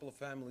in, a couple of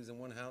families in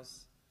one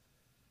house.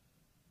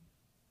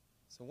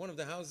 So one of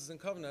the houses in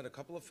Kovna had a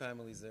couple of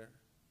families there.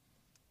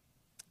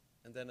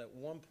 And then at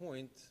one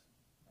point,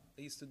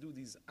 they used to do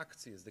these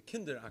akzias, the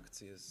kinder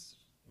akzias,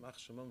 Mach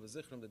Shemam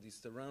V'Zichram, that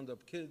used to round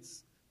up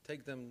kids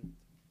take them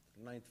to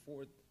the ninth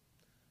fort,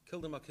 kill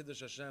them al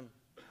Kiddush Hashem.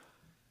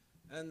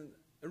 And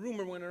a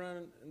rumor went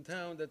around in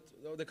town that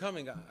they're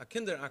coming, a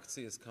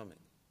Kinderaktie is coming.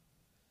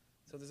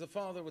 So there's a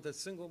father with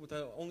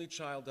an only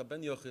child, a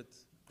Ben Yochid,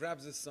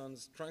 grabs his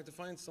sons, trying to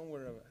find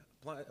somewhere,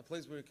 a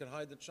place where he could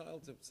hide the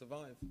child to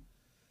survive.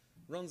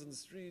 Runs in the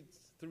street,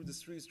 through the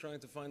streets, trying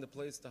to find a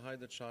place to hide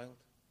the child.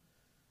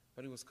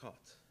 But he was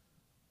caught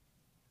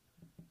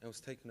and was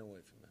taken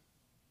away from him.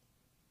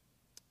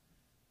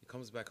 He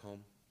comes back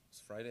home. It's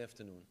Friday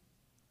afternoon.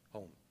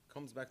 Home.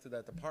 Comes back to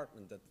that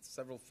apartment that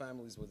several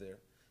families were there,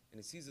 and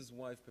he sees his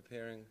wife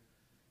preparing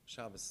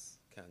Shabbos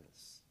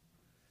candles.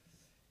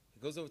 He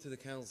goes over to the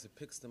candles, he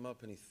picks them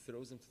up, and he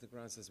throws them to the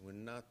ground and says, "We're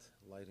not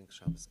lighting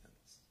Shabbos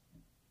candles."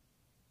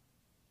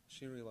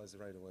 She realized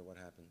right away what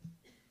happened.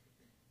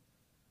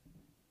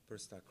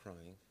 Burst out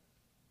crying.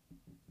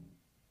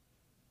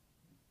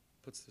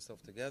 Puts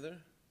herself together,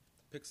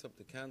 picks up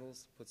the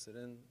candles, puts it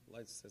in,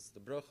 lights, says the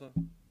bracha,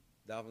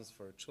 davens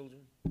for her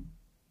children.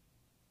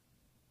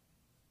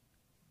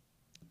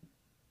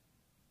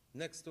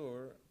 Next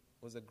door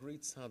was a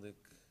great tzaddik,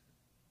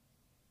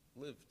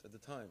 lived at the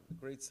time, a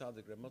great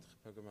tzaddik, Reb Mordechai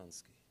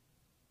Pergamansky.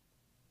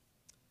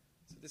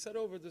 So they said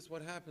over this,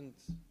 what happened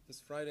this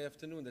Friday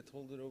afternoon, they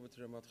told it over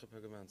to Reb Mordechai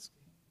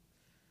Pergamansky.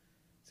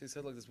 So he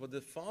said like this, what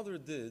the father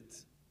did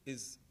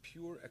is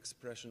pure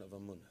expression of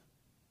Amunah.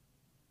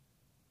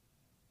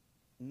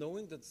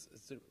 Knowing that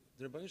the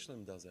Rebbeinu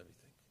Shalom does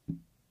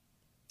everything.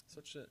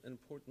 Such an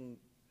important,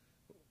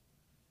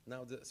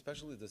 now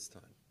especially this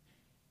time.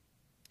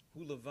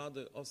 Who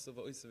levada osav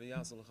oisav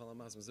yasal l'chal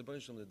hamas. The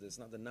Rebbeinu Shalom did this. It's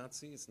not the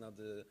Nazi, it's not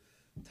the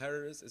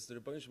terrorist, it's the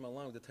Rebbeinu Shalom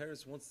allowing. The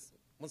terrorist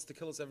wants to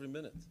kill us every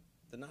minute.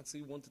 The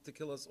Nazi wanted to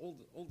kill us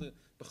all the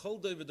b'chol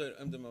doiv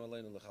emdim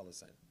aleinu l'chal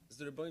hasayin. It's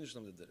the Rebbeinu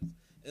Shalom that did it.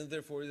 And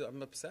therefore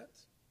I'm upset.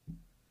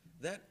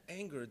 That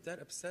anger,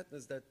 that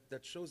upsetness,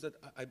 that shows that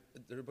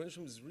the Rebbeinu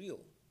Shalom is real.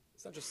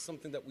 It's not just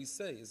something that we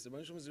say. It's the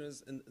Rebbeinu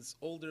Shalom and it's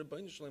older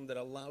Rebbeinu Shalom that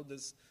allowed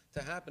this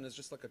to happen. It's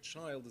just like a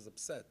child is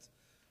upset.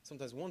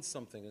 Sometimes wants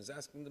something and is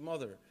asking the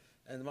mother,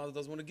 and the mother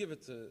doesn't want to give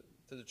it to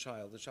the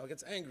child. The child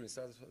gets angry,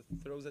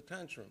 throws a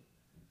tantrum.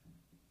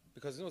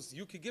 Because he knows,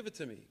 you could give it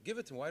to me. Give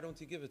it to me. Why don't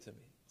you give it to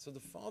me? So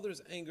the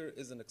father's anger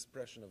is an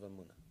expression of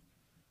Amunah.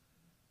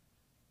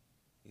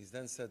 He's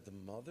then said the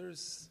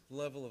mother's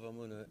level of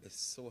Amunah is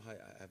so high,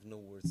 I have no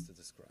words to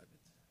describe it.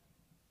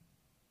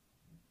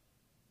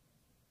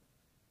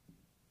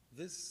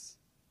 This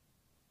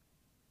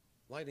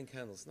lighting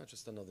candles, not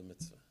just another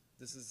mitzvah.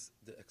 This is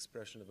the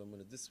expression of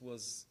Amunah. This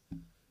was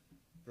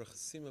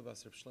Rachasima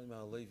Bas Reb Shlomo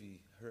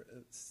Alevi, her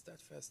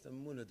steadfast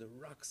Amunah, the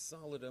rock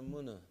solid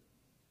Amunah.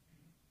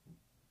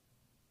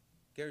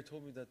 Gary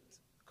told me that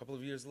a couple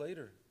of years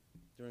later,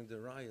 during the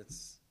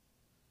riots,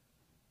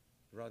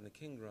 Rodney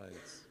King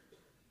riots,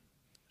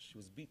 she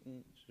was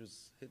beaten, she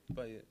was hit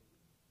by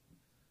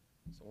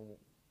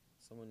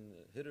someone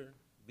hit her,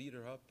 beat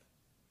her up.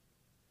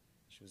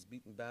 She was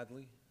beaten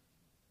badly,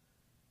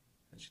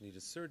 and she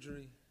needed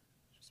surgery.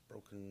 She was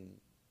broken,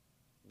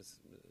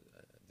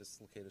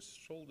 dislocated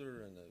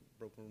shoulder and a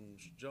broken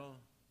jaw.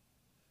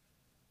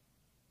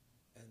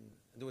 And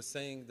they were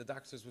saying, the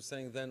doctors were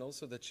saying then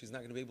also that she's not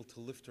going to be able to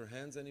lift her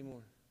hands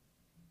anymore.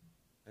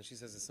 And she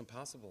says, it's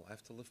impossible. I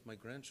have to lift my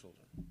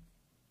grandchildren.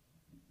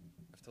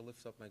 I have to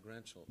lift up my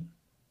grandchildren.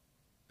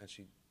 And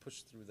she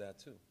pushed through that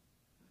too.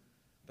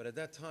 But at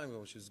that time,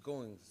 when she was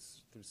going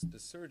through the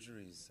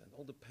surgeries and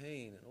all the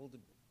pain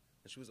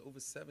and she was over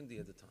 70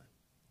 at the time.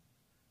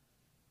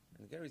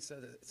 And Gary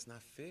said, it's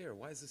not fair.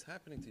 Why is this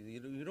happening to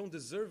you? You don't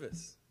deserve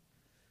this.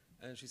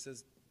 And she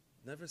says,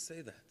 never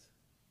say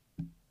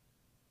that.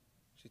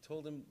 She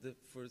told him that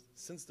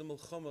since the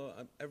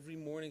Milchama, every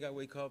morning I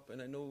wake up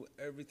and I know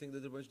everything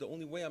that the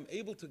only way I'm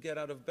able to get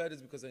out of bed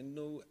is because I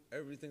know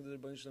everything that the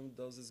Rebbeinu Shalom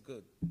does is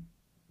good.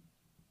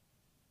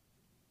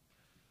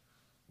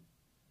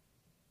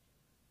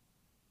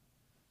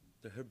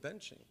 Her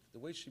benching, the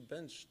way she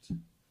benched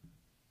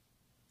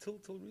till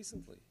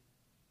recently,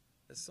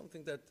 is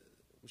something that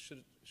we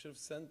should have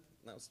sent.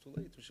 Now it's too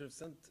late. We should have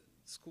sent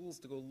schools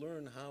to go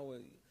learn how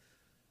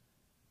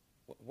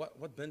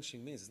what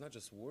benching means. It's not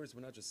just words.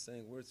 We're not just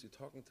saying words. You're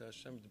talking to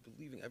Hashem, you're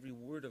believing every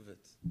word of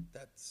it.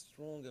 That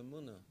strong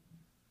emunah.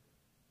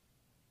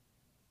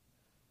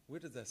 Where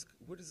does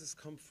this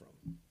come from?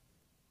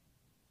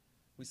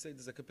 We say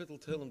there's a capital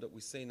Tehillim that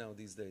we say now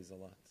these days a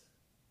lot.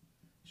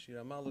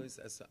 Shir Amalois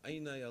as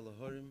Ainai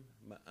Alahorim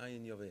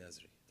Ma'ayin Yovei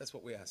Ezri. That's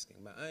what we're asking.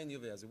 Ma'ayin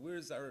Yovei Ezri.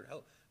 Where's our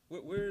help?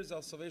 Where is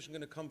our salvation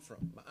going to come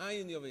from?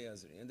 Ma'ayin Yovei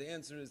Ezri. And the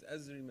answer is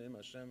Ezri Me'im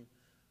Hashem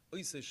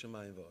Oisei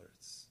Shemayim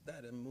V'Aretz.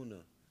 That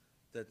emunah,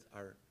 that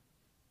our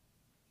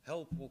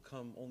help will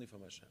come only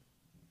from Hashem.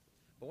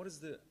 But what is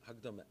the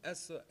Hagdama?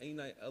 Esa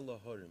Ainai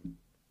Alahorim.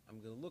 I'm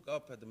going to look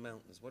up at the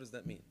mountains. What does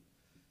that mean?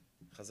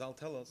 Chazal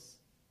tell us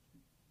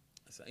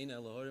Esa Ainai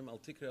Alahorim Al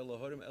Tikra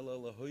Alahorim Ela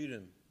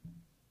Alahorim.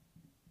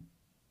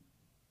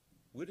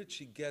 Where did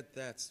she get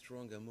that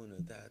strong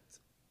emunah?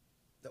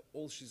 That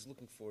all she's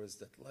looking for is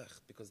that lech,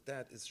 because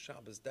that is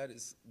Shabbos, that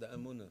is the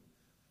emunah.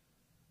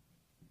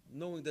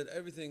 knowing that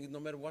everything, no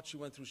matter what she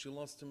went through, she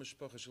lost her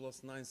mishpacha, she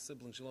lost 9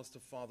 siblings, she lost her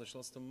father, she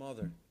lost her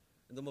mother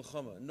in the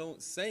Milchama. No,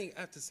 saying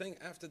after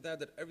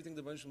that everything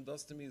the Banshim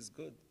does to me is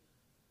good.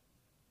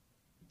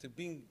 To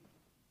being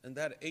in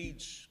that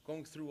age,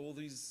 going through all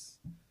these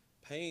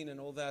pain and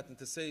all that, and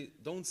to say,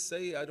 don't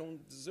say I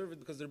don't deserve it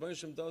because the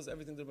Banshim does,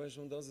 everything the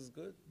Banshim does is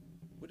good.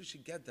 Where did she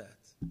get that?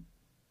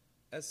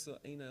 Esa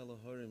Eina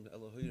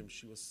Elohirim,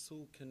 she was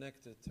so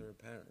connected to her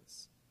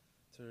parents,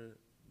 to her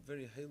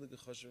very heilige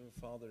chashuv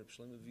father,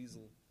 Shlomo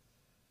Wiesel.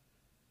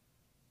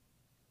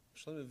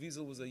 Shlomo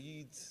Wiesel was a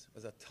Yid,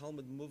 was a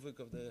Talmud Muvik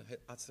of the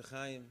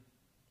Atzechaim,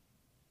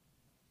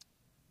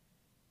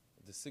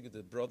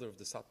 the brother of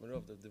the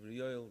Satmarov, the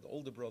Devriyel, the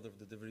older brother of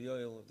the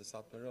Devriyel of the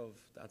Satmarov.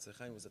 The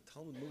Atzechaim was a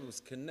Talmud Muvik, was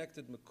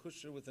connected,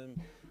 Mekusher with him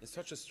in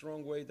such a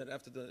strong way that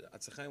after the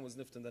Atzechaim was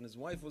nifter, and then his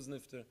wife was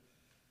nifter,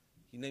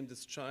 he named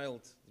his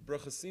child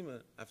Bracha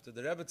Sima after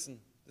the Rebbetzin,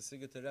 the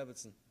Sigurd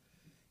Rebbetzin.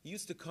 He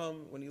used to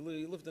come, when he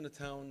lived in a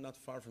town not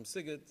far from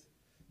Sigurd,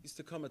 he used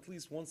to come at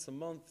least once a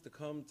month to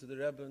come to the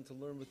Rebbe and to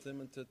learn with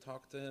him and to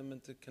talk to him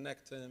and to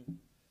connect to him.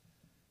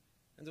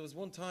 And there was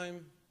one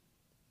time,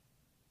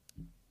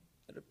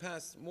 it had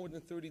passed, more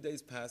than 30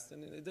 days passed,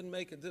 and it didn't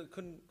make it,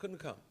 couldn't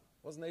come.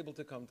 Wasn't able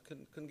to come,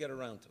 couldn't get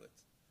around to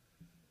it.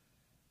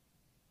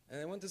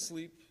 And I went to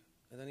sleep,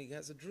 and then he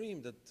has a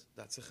dream that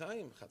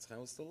Chatzchaim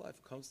was still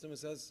alive, comes to him and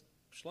says,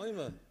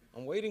 Shlomo,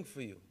 I'm waiting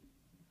for you.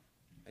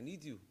 I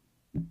need you.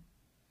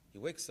 He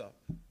wakes up.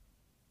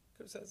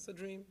 Could have said, it's a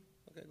dream.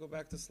 Okay, go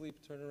back to sleep,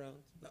 turn around.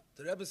 No,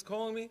 the Rebbe's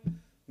calling me,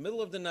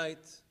 middle of the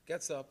night,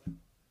 gets up,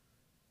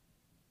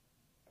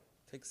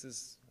 takes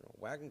his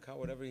wagon car,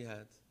 whatever he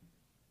had,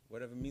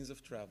 whatever means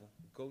of travel,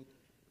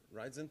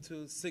 rides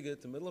into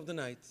Sigurd, the middle of the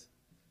night,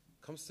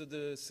 comes to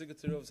the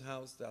Sigurd's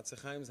house, the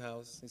Atzechaim's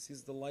house. He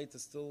sees the light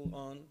is still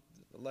on,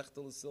 the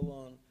lechtel is still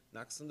on,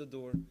 knocks on the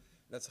door. And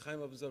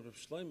Atzechaim observes,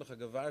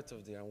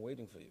 Shlomo, I'm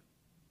waiting for you.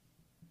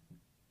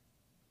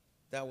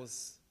 That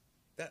was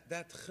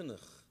that chinuch,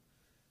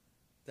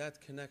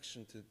 that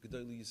connection to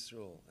Gedolei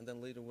Yisrael. And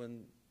then later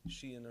when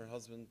she and her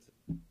husband,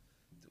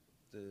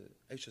 the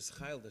Eishes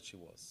Chayil that she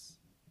was,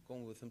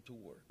 going with him to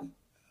work,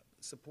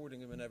 supporting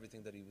him in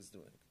everything that he was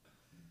doing.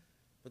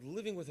 But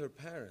living with her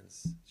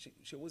parents,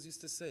 she always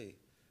used to say,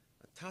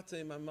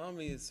 Tate, my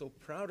mommy is so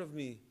proud of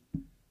me.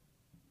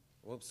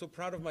 Well, I'm so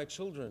proud of my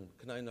children,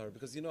 K'nainar,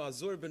 because you know,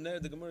 Azor B'Ner,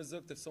 the Gemara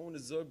Zogt, if someone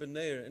is Zor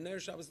B'Ner, and Ner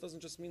Shabbos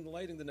doesn't just mean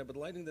lighting the Ner, but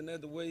lighting the Ner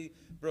the way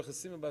Baruch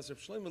Hashem Bas Reb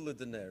Shlomo lit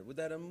the Ner, with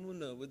that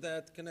Amunah, with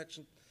that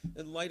connection,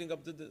 and lighting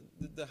up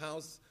the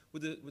house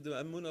with the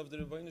Amunah of the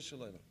Rebbeinu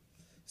Shalom.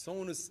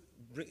 Someone is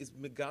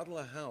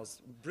Megadol a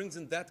house, brings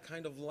in that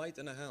kind of light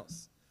in a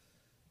house,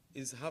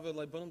 is Havel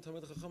Leibonim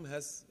Talmid Chacham,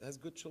 has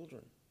good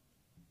children.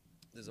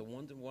 There's a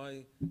wonder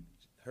why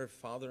her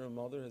father and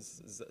mother,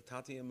 his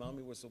Tati and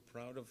Mami, were so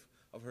proud of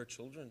her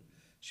children.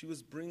 She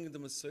was bringing the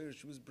Messiah,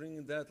 she was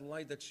bringing that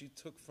light that she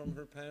took from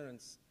her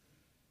parents,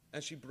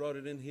 and she brought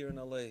it in here in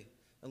LA,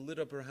 and lit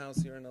up her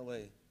house here in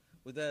LA,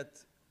 with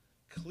that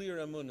clear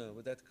amunah,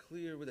 with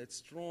that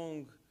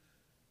strong,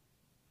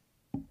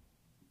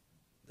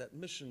 that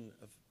mission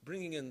of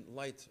bringing in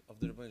light of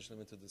the Rebbeinu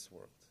Shalom into this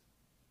world.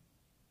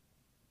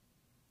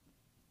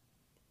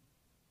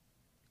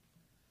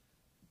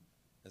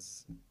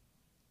 As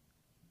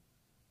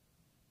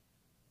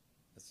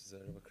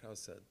Rabbi Krauss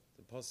said,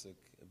 the pasuk,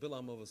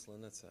 "Bilam ovos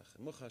lanetzach,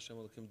 mocha Hashem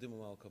elokim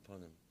dimu al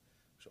kapanim."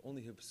 We should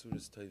only hear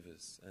pesuras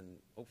toivos, and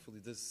hopefully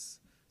this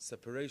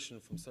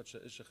separation from such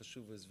a isha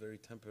chashuva is very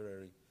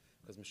temporary,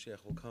 because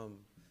Mashiach will come,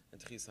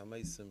 and Tchis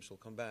HaMeisim shall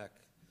come back.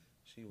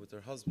 She with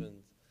her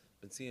husband,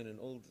 Bentzion and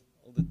all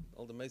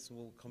the Meisim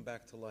will come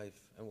back to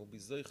life, and will be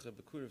zoiche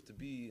bekurev to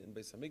be in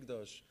Beis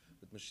Hamikdash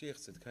with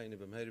Mashiach Tzidkayne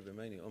b'meiri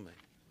b'meini Amen.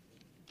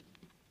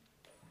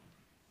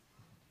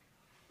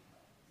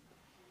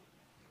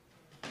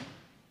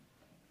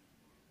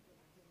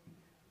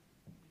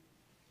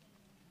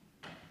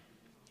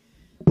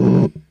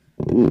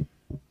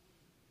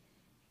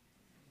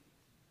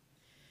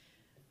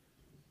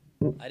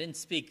 I didn't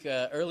speak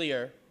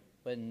earlier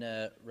when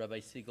Rabbi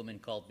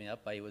Siegelman called me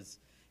up. I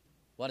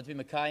wanted to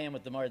be Mekayim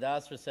what the Marad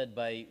Asra said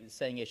by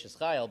saying Eshes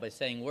Chayil, by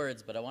saying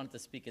words, but I wanted to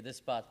speak at this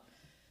spot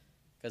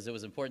because it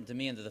was important to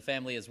me and to the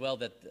family as well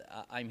that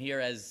I'm here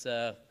as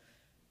a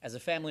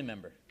family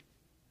member.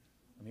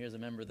 I'm here as a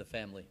member of the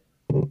family.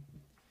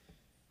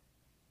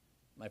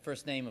 My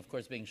first name, of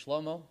course, being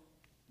Shlomo,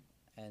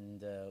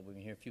 and we're going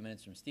to hear a few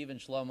minutes from Stephen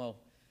Shlomo.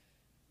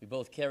 We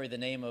both carry the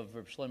name of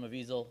Reb Shlomo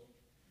Wiesel.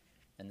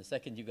 And the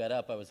second you got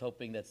up, I was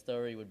hoping that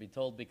story would be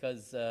told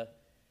because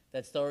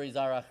that story is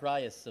our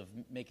achrayas of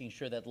making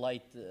sure that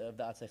light of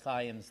the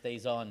Atzechayim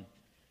stays on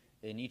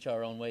in each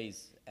our own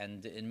ways.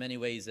 And in many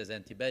ways, as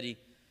Antibedi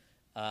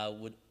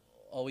would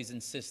always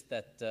insist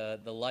that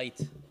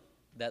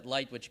that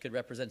light which could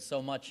represent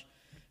so much.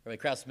 Rabbi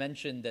Krauss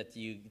mentioned that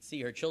you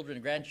see her children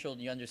and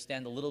grandchildren, you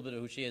understand a little bit of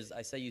who she is.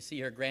 I say you see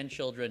her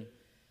grandchildren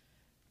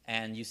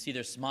and you see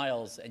their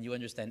smiles and you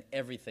understand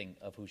everything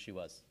of who she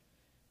was.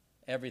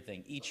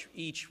 Everything.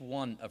 Each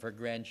one of her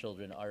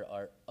grandchildren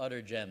are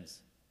utter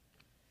gems.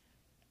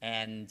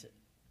 And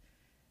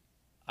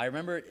I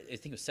remember, I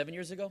think it was 7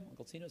 years ago,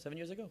 Uncle Tino, 7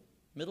 years ago?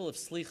 Middle of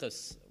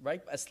Slichus,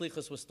 right as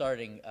Slichus was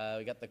starting,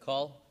 we got the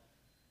call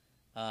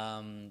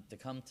to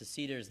come to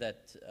Cedars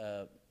that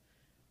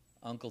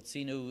Uncle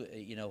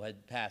Tino,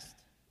 had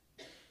passed.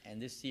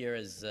 And this year,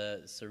 as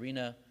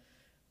Serena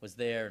was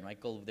there, and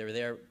Michael, they were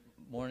there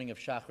morning of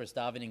Shachris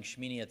davening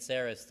Shmini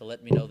Atzeres to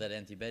let me know that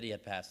Auntie Betty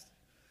had passed.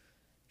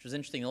 Which was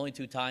interesting, the only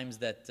two times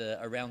that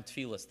around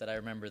Tfilas that I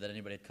remember that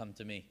anybody had come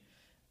to me,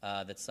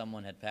 that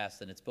someone had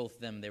passed, and it's both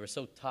of them. They were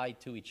so tied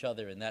to each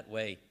other in that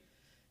way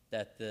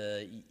that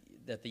the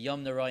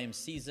Yom Narayim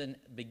season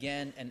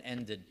began and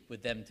ended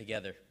with them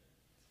together.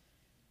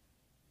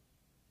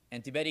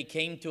 Auntie Betty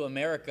came to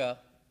America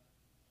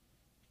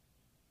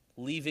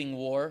leaving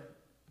war,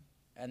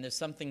 and there's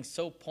something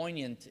so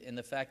poignant in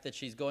the fact that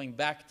she's going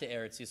back to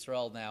Eretz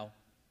Yisrael now,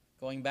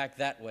 going back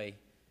that way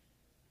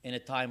in a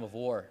time of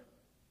war.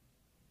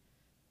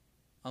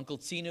 Uncle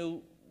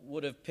Tzinu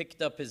would have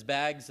picked up his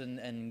bags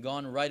and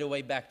gone right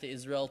away back to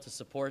Israel to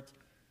support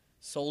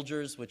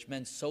soldiers, which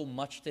meant so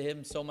much to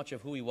him, so much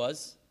of who he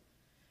was.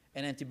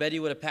 And Auntie Betty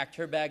would have packed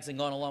her bags and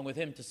gone along with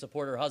him to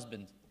support her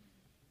husband,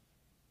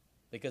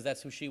 because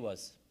that's who she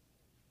was.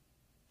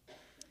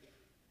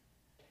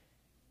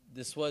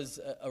 This was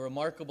a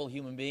remarkable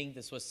human being.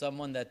 This was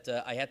someone that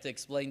I had to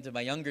explain to my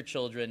younger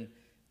children,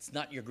 it's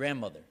not your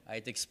grandmother. I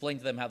had to explain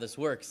to them how this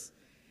works,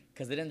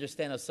 because they didn't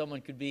understand how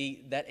someone could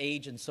be that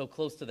age and so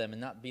close to them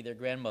and not be their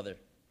grandmother.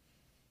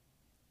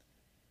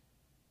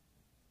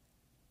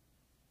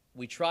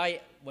 We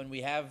try, when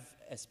we have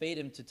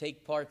Espedim, to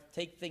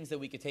take things that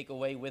we could take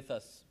away with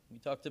us. We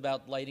talked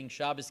about lighting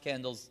Shabbos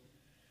candles.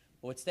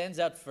 But what stands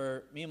out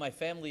for me and my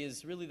family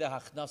is really the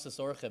Hachnasas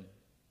Orchim.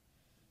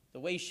 The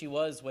way she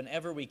was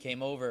whenever we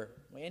came over,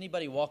 when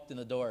anybody walked in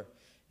the door.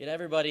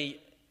 Everybody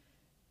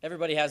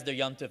has their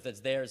Yom Tov that's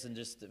theirs, and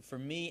just for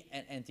me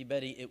and Auntie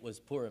Betty, it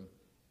was Purim.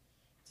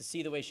 To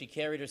see the way she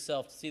carried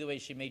herself, to see the way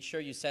she made sure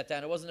you sat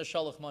down. It wasn't a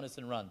shalach manas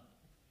and run.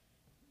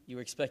 You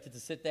were expected to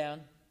sit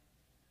down.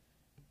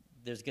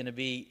 There's going to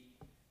be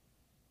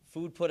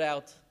food put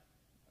out.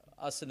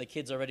 Us and the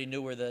kids already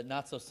knew where the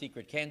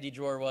not-so-secret candy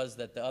drawer was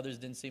that the others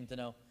didn't seem to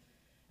know.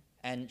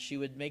 And she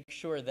would make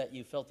sure that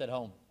you felt at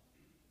home.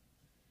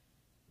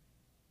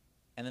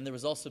 And then there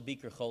was also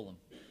Bikur Cholim.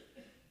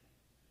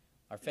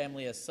 Our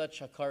family has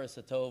such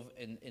hakaras hatov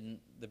in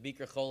the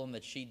Bikur Cholim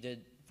that she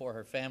did for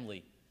her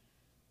family,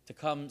 to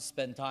come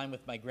spend time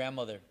with my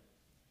grandmother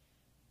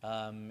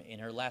in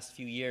her last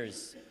few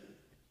years,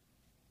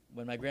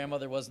 when my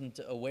grandmother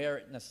wasn't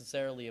aware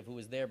necessarily of who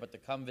was there, but to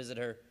come visit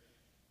her,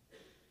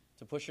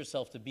 to push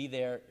herself to be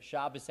there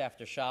Shabbos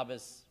after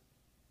Shabbos,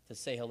 to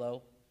say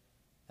hello,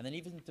 and then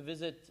even to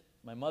visit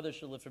my mother.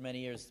 She lived for many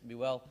years, to be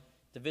well,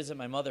 to visit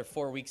my mother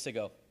 4 weeks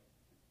ago,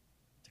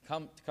 to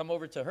come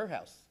over to her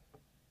house,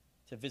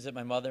 to visit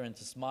my mother and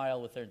to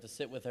smile with her and to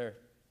sit with her.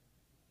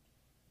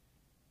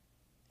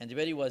 And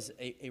Betty was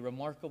a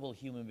remarkable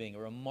human being, a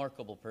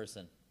remarkable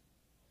person.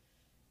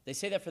 They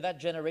say that for that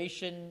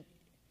generation,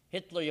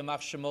 Hitler, Yamach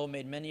Shemo,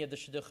 made many of the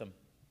Shidduchim.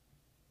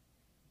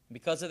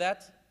 Because of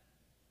that,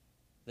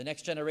 the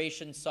next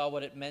generation saw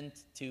what it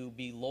meant to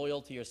be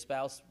loyal to your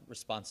spouse,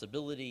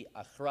 responsibility,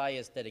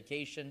 achrayas,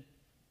 dedication.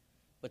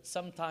 But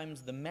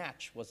sometimes the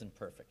match wasn't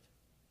perfect.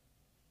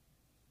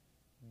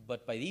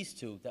 But by these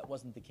two, that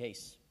wasn't the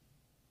case.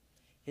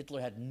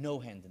 Hitler had no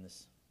hand in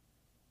this.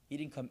 He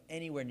didn't come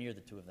anywhere near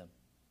the two of them.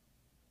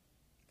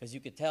 Because you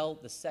could tell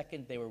the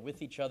second they were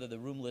with each other, the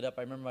room lit up.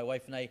 I remember my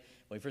wife and I,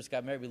 when we first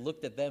got married, we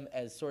looked at them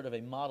as sort of a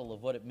model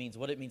of what it means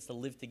to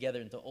live together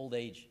into old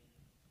age.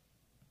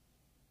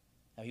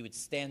 How he would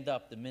stand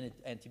up the minute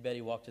Auntie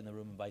Betty walked in the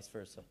room and vice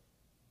versa.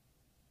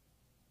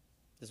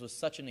 This was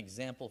such an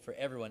example for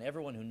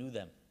everyone who knew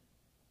them.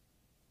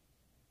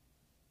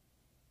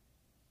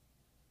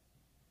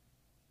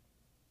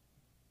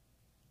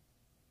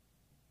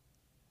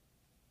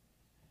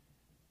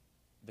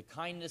 The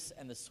kindness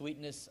and the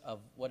sweetness of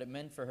what it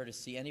meant for her to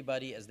see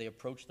anybody as they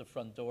approached the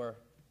front door.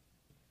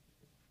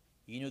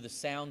 You knew the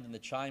sound and the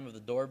chime of the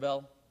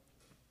doorbell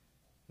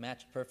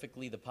matched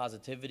perfectly the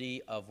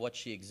positivity of what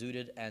she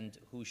exuded and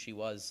who she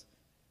was.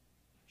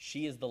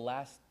 She is the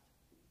last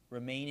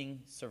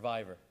remaining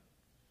survivor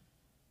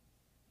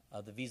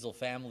of the Wiesel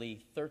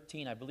family.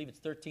 13, I believe it's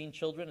 13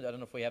 children. I don't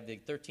know if we have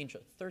the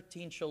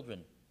 13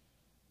 children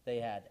they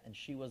had, and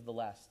she was the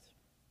last.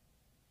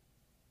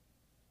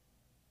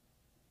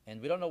 And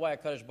we don't know why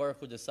HaKadosh Baruch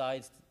Hu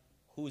decides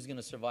who's going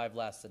to survive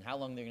last and how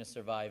long they're going to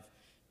survive,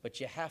 but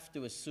you have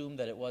to assume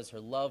that it was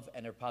her love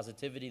and her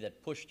positivity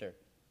that pushed her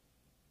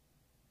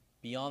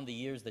beyond the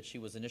years that she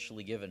was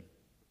initially given.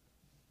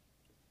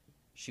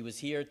 She was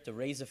here to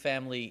raise a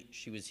family.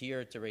 She was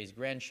here to raise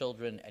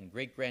grandchildren and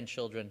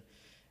great-grandchildren,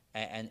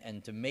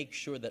 and to make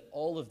sure that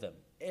all of them,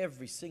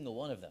 every single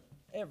one of them,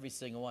 every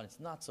single one, it's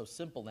not so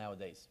simple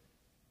nowadays.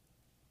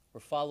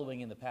 We're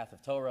following in the path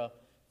of Torah,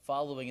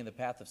 following in the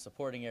path of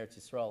supporting Eretz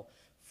Yisrael,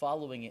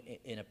 following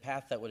in a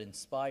path that would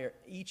inspire,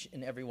 each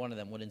and every one of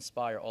them would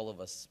inspire all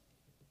of us.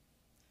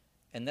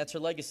 And that's her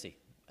legacy.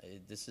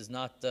 This is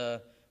not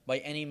by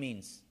any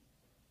means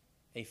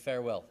a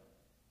farewell.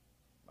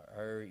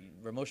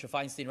 Ramosha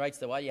Feinstein writes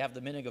that why do you have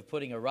the minhag of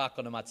putting a rock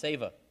on a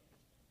matzeva?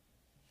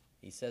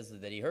 He says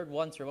that he heard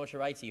once, Ramosha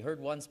writes, he heard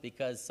once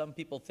because some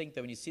people think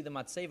that when you see the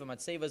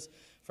matzeva's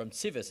from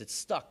tzivis, it's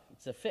stuck,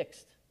 it's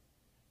affixed.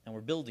 And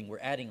we're building, we're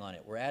adding on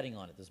it,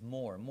 there's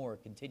more and more,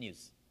 it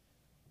continues.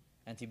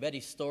 And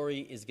Tibet's story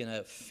is going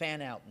to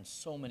fan out in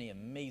so many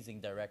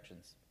amazing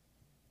directions,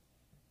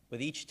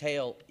 with each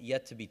tale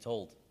yet to be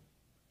told.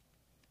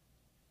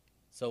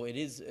 So it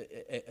is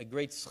a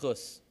great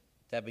schus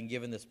to have been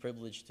given this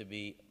privilege to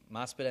be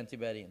masped and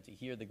Tibeti and to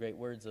hear the great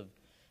words of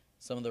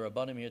some of the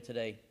Rabbanim here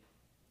today,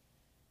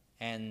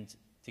 and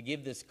to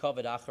give this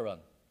kavod acharon.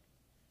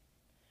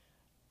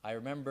 I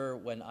remember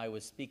when I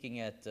was speaking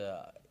at,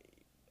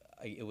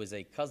 it was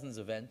a cousin's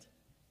event,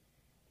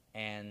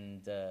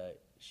 and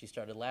she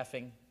started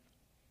laughing,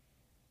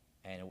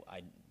 and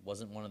I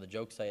wasn't one of the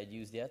jokes I had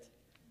used yet,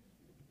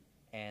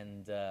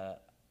 and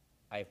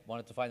I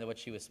wanted to find out what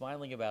she was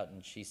smiling about,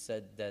 and she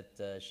said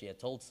that she had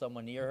told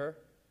someone near her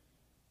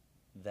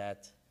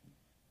that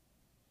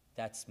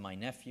that's my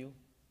nephew,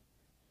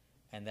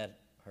 and that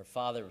her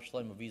father,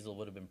 Shlomo Wiesel,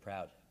 would have been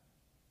proud.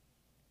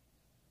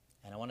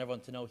 And I want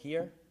everyone to know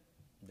here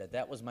that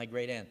that was my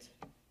great aunt.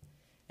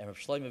 And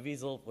Shlomo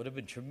Wiesel would have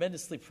been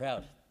tremendously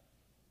proud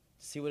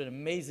to see what an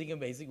amazing,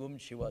 amazing woman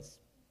she was.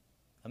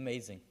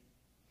 Amazing.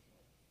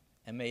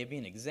 And may it be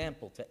an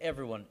example to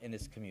everyone in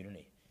this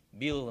community.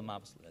 We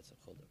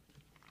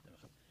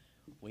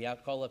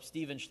call up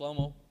Stephen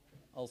Shlomo,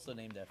 also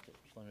named after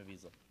Shlomo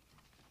Wiesel.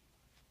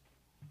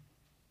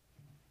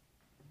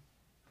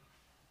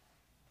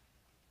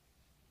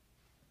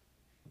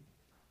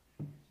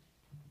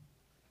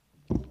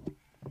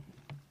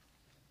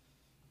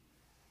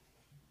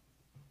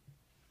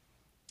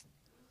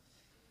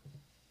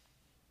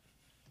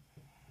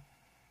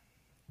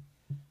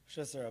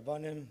 Rishas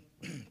Rabbanim,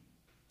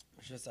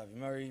 Rishas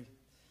Avimari,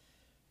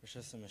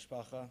 Rishas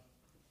Mishpacha.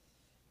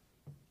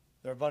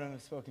 The Rabbanim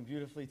have spoken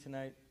beautifully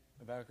tonight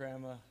about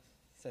Grandma,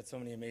 said so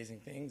many amazing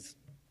things.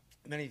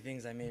 Many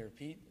things I may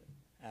repeat,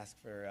 ask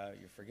for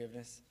your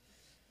forgiveness.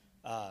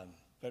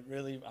 But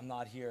really, I'm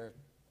not here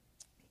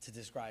to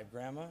describe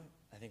Grandma.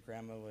 I think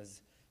Grandma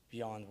was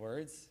beyond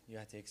words. You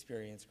had to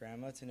experience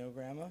Grandma to know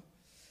Grandma.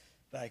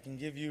 But I can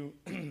give you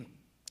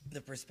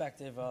the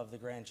perspective of the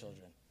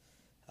grandchildren.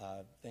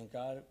 Thank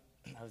God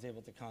I was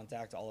able to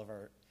contact all of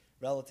our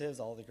relatives,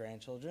 all the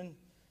grandchildren,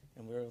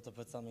 and we were able to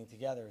put something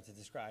together to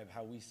describe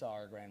how we saw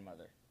our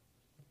grandmother.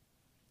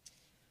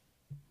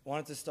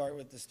 Wanted to start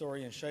with the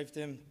story in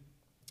Shoftim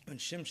when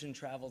Shimshon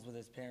travels with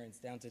his parents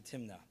down to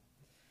Timnah.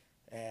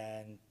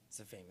 And it's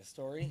a famous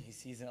story. He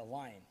sees a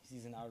lion, he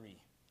sees an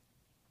Ari,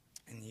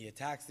 and he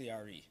attacks the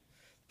Ari.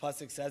 The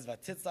pasuk says,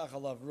 "Vatitzach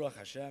alav ruach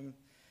Hashem,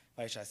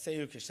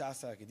 vayishasehu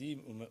kishasa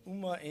akadim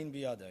u'ma ein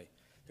biyadai."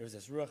 There was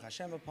this ruach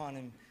Hashem upon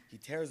him. He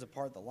tears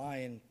apart the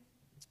lion.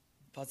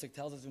 Pasuk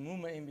tells us,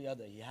 "Umuma ein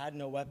biyadai." He had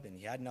no weapon.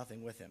 He had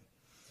nothing with him.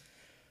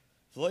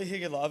 He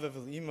didn't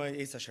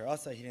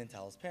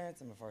tell his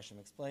parents, and Mefarshim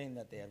explained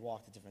that they had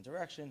walked a different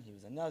direction. He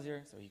was a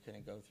Nazir, so he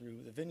couldn't go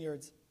through the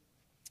vineyards.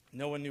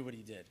 No one knew what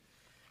he did.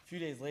 A few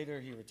days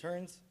later, he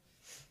returns,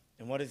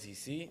 and what does he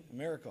see? A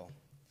miracle.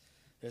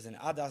 There's an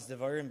adas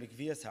devarim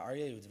b'kviyas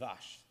ha'aryeh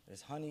udvash.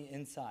 There's honey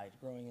inside,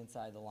 growing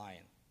inside the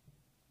lion.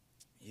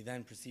 He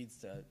then proceeds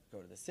to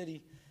go to the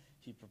city.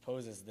 He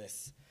proposes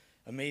this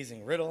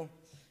amazing riddle.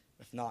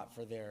 If not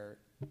for their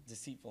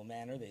deceitful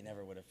manner, they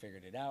never would have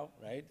figured it out,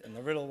 right? And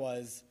the riddle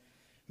was,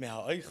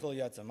 Me'ha'oichel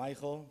yatsa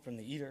maichel, from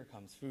the eater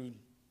comes food.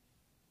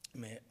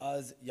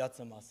 Me'az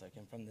yatsa masak,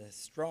 and from the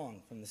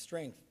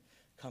strength,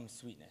 comes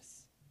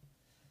sweetness.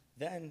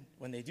 Then,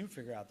 when they do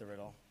figure out the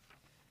riddle,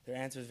 their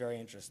answer is very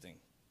interesting.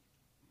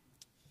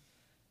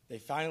 They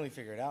finally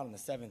figure it out on the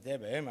seventh day.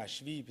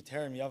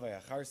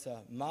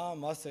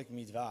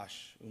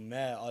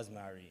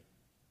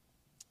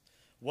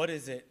 What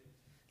is it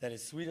that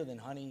is sweeter than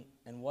honey,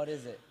 and what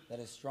is it that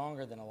is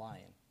stronger than a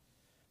lion?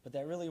 But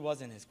that really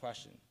wasn't his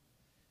question.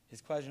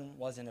 His question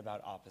wasn't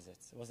about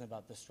opposites. It wasn't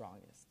about the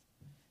strongest.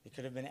 It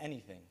could have been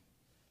anything.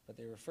 But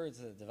they referred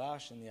to the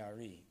Devash and the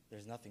Ari.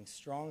 There's nothing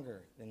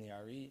stronger than the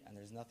Ari, and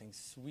there's nothing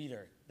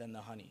sweeter than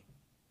the honey.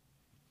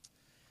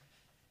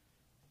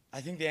 I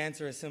think the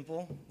answer is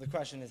simple. The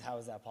question is, how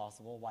is that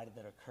possible? Why did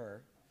that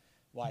occur?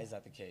 Why is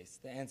that the case?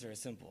 The answer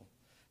is simple.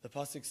 The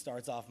pasuk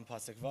starts off in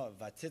pasuk vav,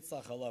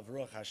 "Vatitzlach alav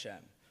ruach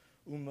Hashem,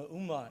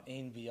 uma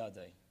ein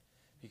biyadai,"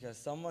 because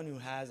someone who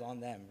has on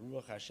them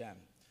ruach Hashem,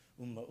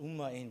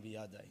 uma ein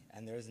biyadai,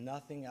 and there's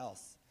nothing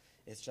else.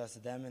 It's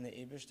just them and the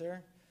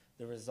Eibishter.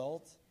 The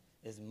result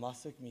is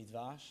masuk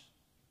midvash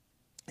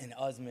and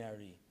az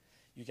me'ari.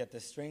 You get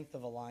the strength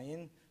of a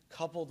lion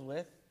coupled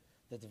with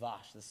the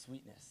dvash, the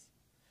sweetness.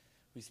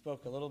 We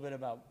spoke a little bit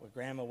about what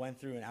Grandma went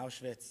through in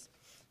Auschwitz.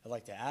 I'd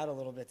like to add a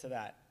little bit to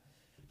that.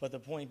 But the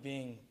point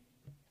being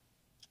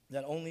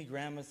that only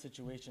Grandma's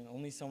situation,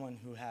 only someone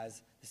who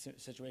has the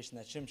situation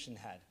that Shimshon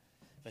had.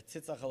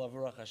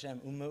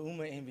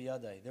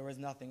 There was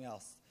nothing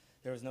else.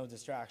 There was no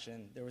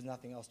distraction. There was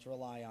nothing else to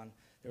rely on.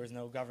 There was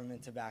no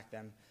government to back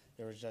them.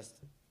 There was just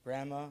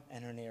Grandma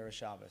and her Ne'er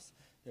Shabbos.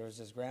 There was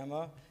just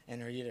grandma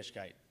and her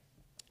Yiddishkeit.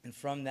 And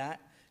from that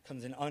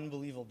comes an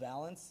unbelievable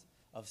balance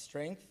of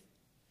strength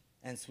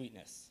and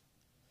sweetness.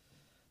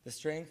 The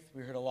strength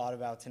we heard a lot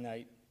about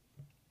tonight,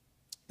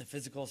 the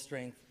physical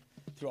strength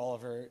through all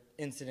of her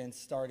incidents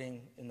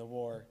starting in the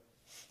war,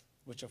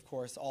 which of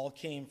course all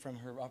came from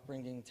her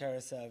upbringing,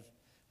 Teresev,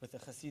 with the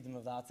Hasidim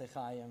of the Atzei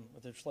Chaim,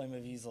 with the Shlomo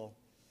Wiesel,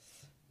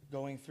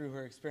 going through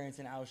her experience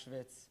in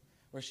Auschwitz,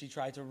 where she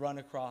tried to run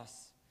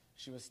across.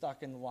 She was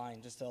stuck in the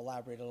line. Just to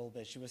elaborate a little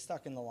bit, she was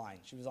stuck in the line.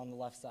 She was on the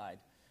left side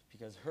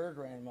because her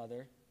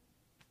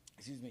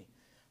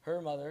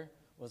mother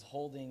was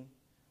holding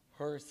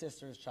her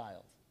sister's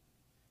child.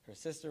 Her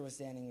sister was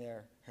standing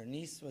there, her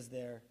niece was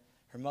there,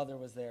 her mother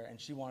was there, and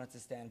she wanted to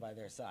stand by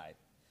their side.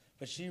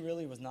 But she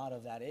really was not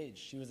of that age.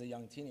 She was a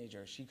young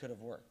teenager. She could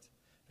have worked.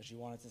 But she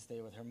wanted to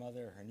stay with her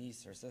mother, her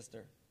niece, her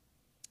sister.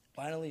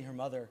 Finally, her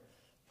mother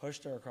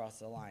pushed her across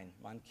the line.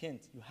 Man Kind,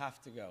 you have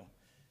to go.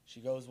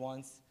 She goes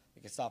once,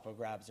 the Gestapo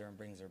grabs her and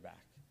brings her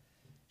back.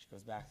 She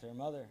goes back to her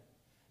mother.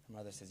 Her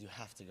mother says, you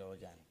have to go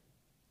again.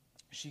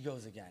 She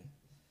goes again.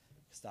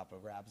 Gestapo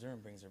grabs her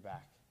and brings her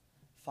back.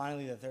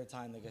 Finally, the third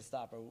time, the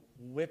Gestapo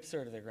whips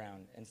her to the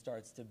ground and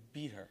starts to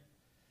beat her.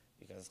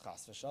 Because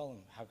chas v'shalom,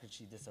 how could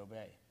she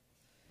disobey?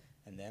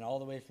 And then all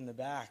the way from the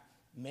back,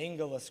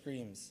 Mengele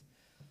screams,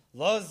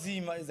 "Lo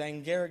zi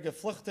sein ger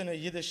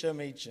gefluchtene Yiddische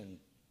Mädchen."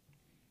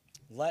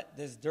 Let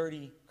this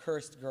dirty,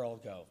 cursed girl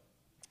go.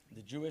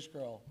 The Jewish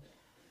girl,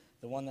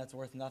 the one that's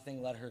worth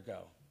nothing, let her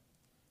go.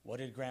 What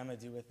did Grandma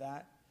do with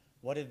that?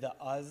 What did the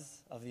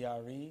Uz of the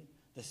Ari,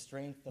 the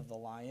strength of the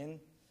lion?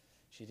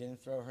 She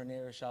didn't throw her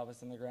Ner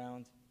Shabbos in the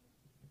ground.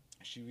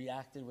 She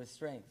reacted with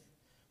strength.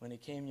 When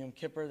it came Yom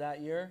Kippur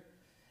that year,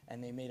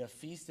 and they made a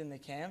feast in the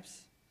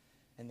camps,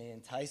 and they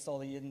enticed all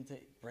the Yidden to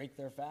break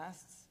their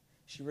fasts,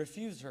 she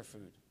refused her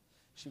food.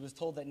 She was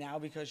told that now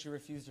because she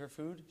refused her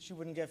food, she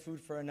wouldn't get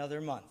food for another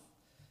month.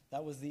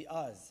 That was the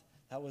Uz.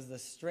 That was the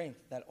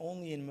strength that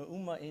only in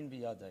Me'uma in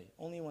Biyadai,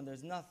 only when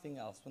there's nothing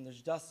else, when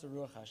there's just the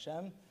Ruach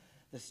Hashem,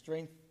 the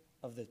strength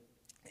of the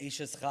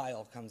Eishes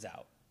Chayil comes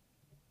out.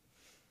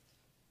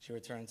 She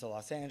returned to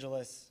Los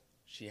Angeles.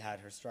 She had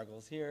her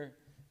struggles here.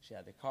 She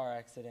had the car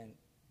accident.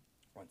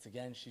 Once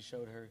again, she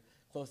showed her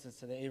closest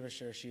to the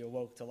Eibusher. She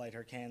awoke to light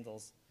her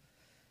candles.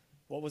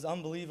 What was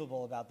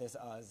unbelievable about this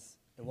Uz,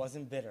 it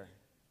wasn't bitter.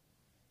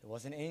 It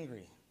wasn't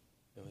angry.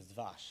 It was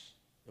dvash.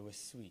 It was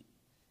sweet.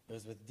 It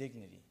was with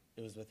dignity.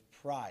 It was with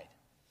pride.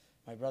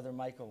 My brother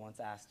Michael once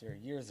asked her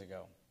years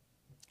ago.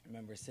 I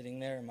remember sitting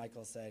there, and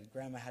Michael said,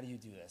 "Grandma, how do you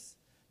do this?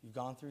 You've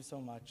gone through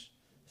so much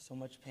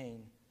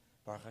pain.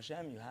 Baruch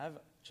Hashem, you have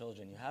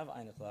children, you have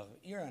einiklach,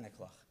 ear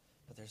einiklach,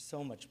 but there's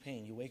so much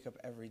pain. You wake up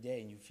every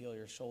day and you feel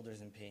your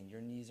shoulders in pain,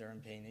 your knees are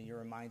in pain, and you're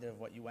reminded of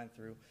what you went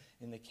through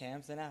in the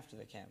camps and after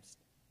the camps."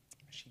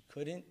 She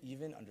couldn't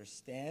even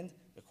understand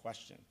the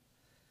question.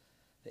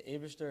 The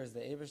Eibishter is the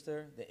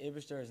Eibishter. The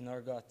Eibishter is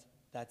Nargut.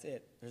 That's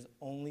it. There's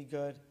only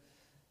good.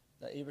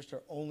 The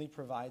Eibishter only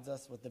provides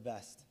us with the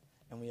best.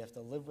 And we have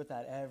to live with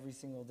that every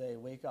single day.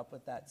 Wake up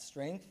with that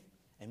strength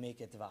and make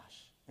it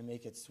dvash and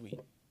make it sweet.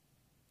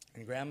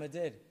 And Grandma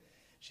did.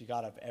 She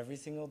got up every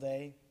single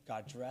day,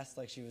 got dressed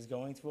like she was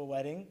going to a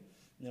wedding,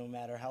 no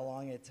matter how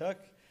long it took,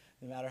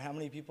 no matter how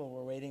many people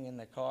were waiting in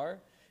the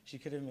car. She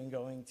could have been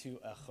going to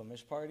a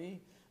chumash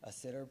party, a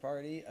siddur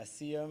party, a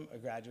siyum, a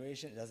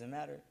graduation. It doesn't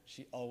matter.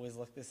 She always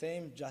looked the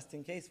same, just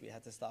in case we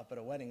had to stop at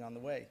a wedding on the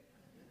way.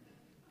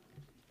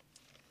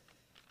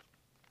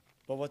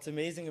 But what's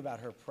amazing about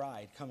her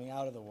pride coming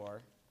out of the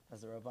war,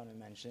 as the Rabbanan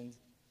mentioned,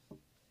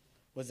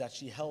 was that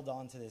she held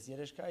on to this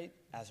Yiddishkeit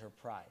as her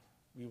pride.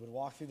 We would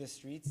walk through the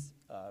streets.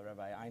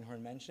 Rabbi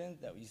Einhorn mentioned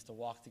that we used to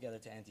walk together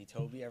to Auntie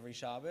Toby every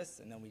Shabbos,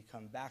 and then we'd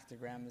come back to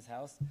Grandma's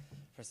house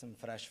for some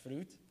fresh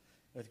fruit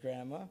with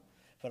Grandma.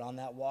 But on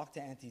that walk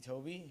to Auntie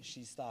Toby,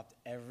 she stopped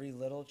every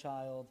little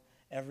child,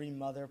 every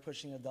mother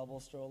pushing a double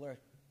stroller,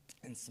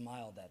 and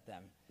smiled at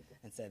them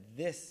and said,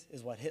 "This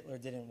is what Hitler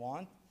didn't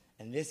want,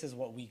 and this is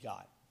what we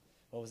got."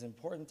 What was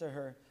important to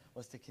her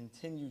was to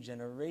continue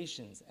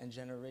generations and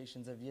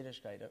generations of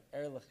Yiddishkeit, of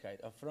Ehrlichkeit,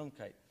 of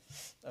Frumkeit,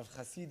 of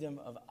Hasidim,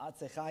 of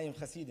Atzei Chaim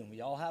Hasidim. We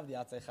all have the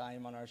Atzei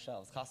Chaim on our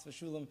shelves. Chas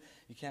v'shulam,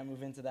 you can't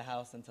move into the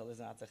house until there's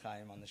an Atzei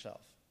Chaim on the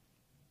shelf.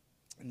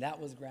 And that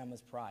was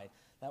Grandma's pride.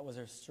 That was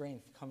her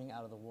strength coming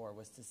out of the war,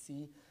 was to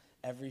see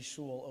every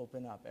shul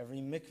open up, every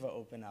mikveh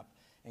open up,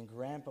 and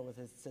Grandpa with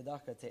his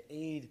tzedakah to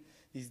aid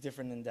these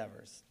different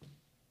endeavors.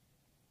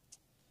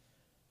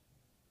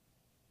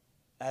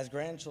 As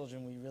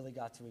grandchildren, we really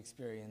got to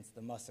experience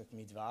the Masuk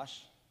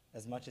Midvash.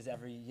 As much as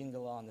every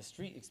Yingala on the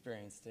street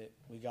experienced it,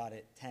 we got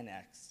it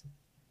 10x.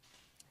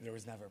 There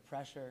was never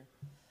pressure.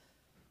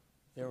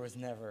 There was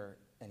never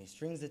any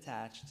strings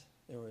attached.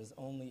 There was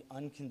only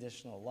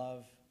unconditional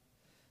love,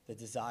 the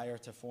desire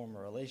to form a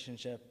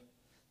relationship,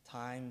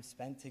 time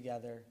spent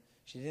together.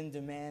 She didn't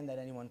demand that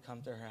anyone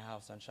come to her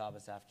house on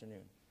Shabbos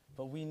afternoon.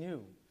 But we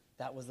knew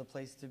that was the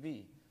place to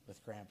be,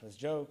 with Grandpa's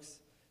jokes,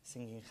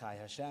 singing Chai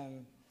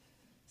Hashem,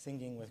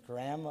 singing with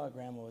Grandma.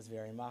 Grandma was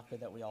very makar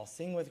that we all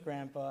sing with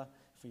Grandpa.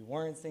 If we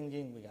weren't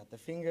singing, we got the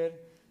finger.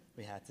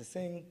 We had to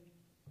sing.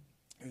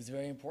 It was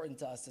very important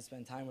to us to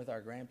spend time with our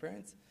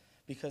grandparents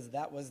because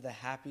that was the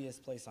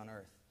happiest place on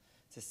earth.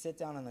 To sit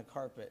down on the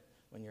carpet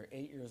when you're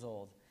 8 years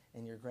old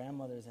and your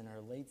grandmother's in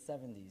her late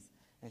 70s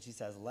and she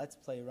says, let's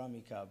play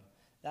Rummy Cub.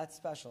 That's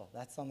special.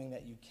 That's something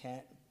that you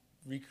can't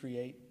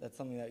recreate. That's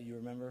something that you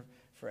remember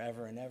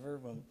forever and ever.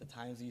 When the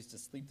times we used to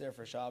sleep there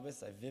for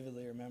Shabbos, I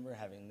vividly remember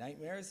having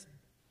nightmares,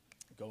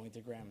 going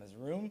to Grandma's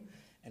room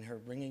and her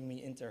bringing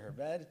me into her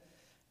bed.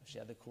 She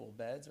had the cool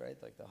beds, right,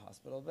 like the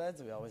hospital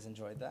beds. We always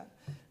enjoyed that.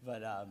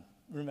 But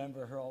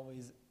remember her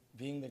always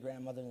being the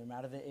grandmother, no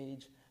matter the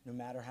age, no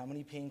matter how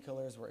many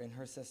painkillers were in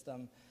her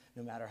system,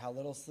 no matter how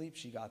little sleep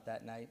she got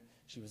that night,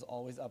 she was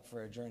always up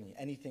for a journey,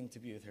 anything to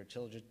be with her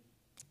children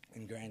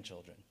and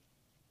grandchildren.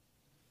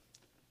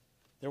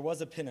 There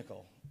was a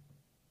pinnacle.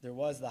 There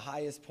was the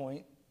highest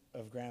point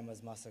of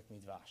Grandma's Masak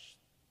Midvash,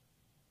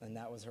 and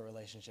that was her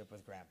relationship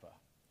with Grandpa.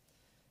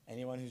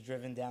 Anyone who's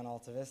driven down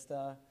Alta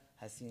Vista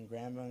has seen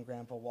Grandma and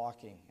Grandpa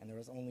walking, and there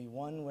was only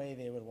one way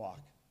they would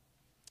walk,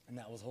 and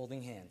that was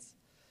holding hands.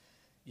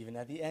 Even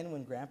at the end,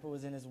 when Grandpa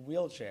was in his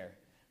wheelchair,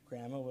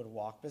 Grandma would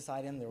walk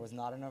beside him. There was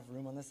not enough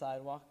room on the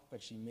sidewalk,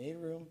 but she made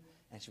room,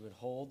 and she would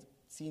hold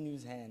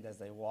Sinu's hand as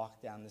they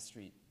walked down the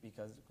street,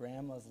 because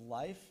Grandma's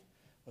life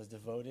was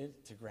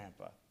devoted to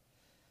Grandpa,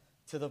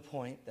 to the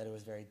point that it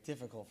was very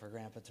difficult for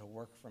Grandpa to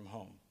work from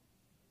home.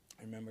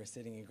 I remember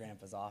sitting in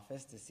Grandpa's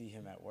office to see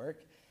him at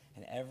work,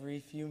 and every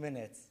few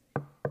minutes,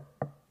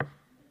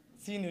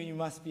 Sinu, you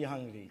must be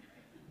hungry.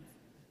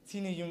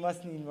 Sinu, you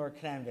must need more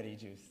cranberry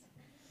juice.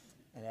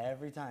 And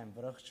every time,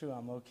 Baruch Chu,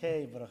 I'm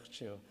okay, Baruch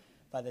Chu.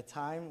 By the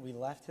time we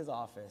left his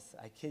office,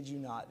 I kid you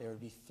not, there would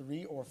be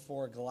 3 or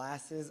 4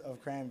 glasses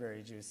of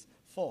cranberry juice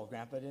full.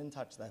 Grandpa didn't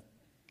touch that.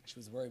 She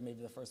was worried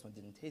maybe the first one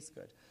didn't taste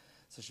good.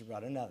 So she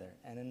brought another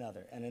and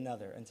another and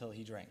another until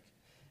he drank.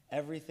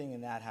 Everything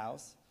in that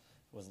house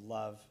was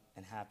love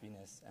and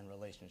happiness and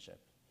relationship.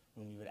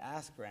 When we would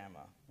ask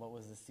Grandma, what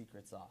was the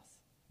secret sauce?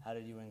 How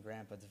did you and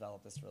Grandpa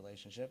develop this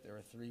relationship? There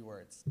were 3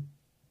 words.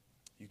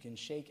 You can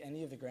shake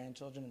any of the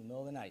grandchildren in the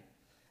middle of the night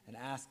and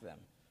ask them,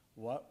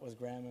 what was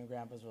Grandma and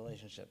Grandpa's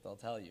relationship? They'll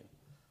tell you.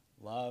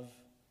 Love,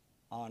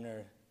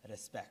 honor,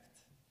 respect.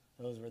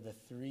 Those were the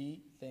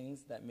 3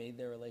 things that made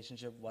their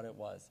relationship what it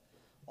was.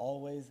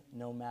 Always,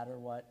 no matter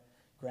what,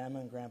 Grandma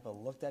and Grandpa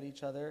looked at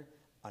each other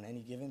on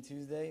any given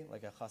Tuesday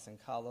like a chas and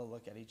kala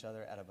look at each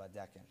other at a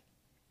badekin.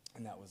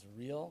 And that was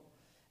real,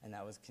 and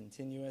that was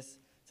continuous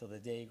till the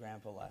day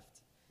Grandpa left.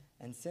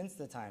 And since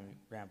the time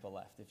Grandpa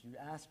left, if you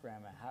ask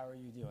Grandma, how are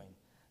you doing?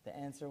 The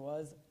answer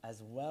was,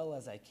 as well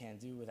as I can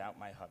do without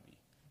my hubby.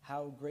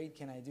 How great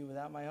can I do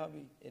without my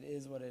hubby? It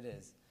is what it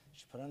is.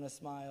 She put on a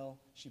smile,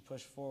 she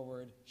pushed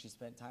forward, she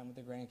spent time with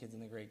the grandkids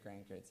and the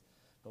great-grandkids.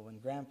 But when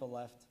Grandpa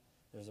left,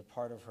 there was a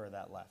part of her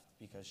that left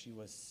because she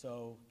was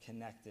so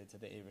connected to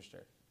the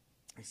Eibishter.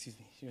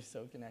 She was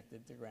so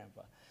connected to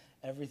Grandpa.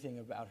 Everything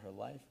about her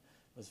life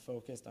was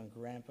focused on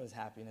Grandpa's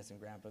happiness and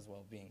Grandpa's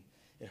well-being.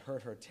 It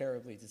hurt her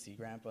terribly to see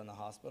Grandpa in the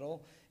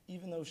hospital,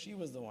 even though she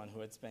was the one who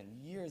had spent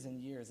years and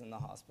years in the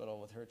hospital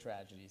with her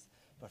tragedies.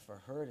 But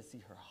for her to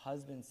see her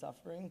husband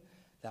suffering,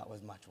 that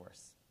was much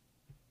worse.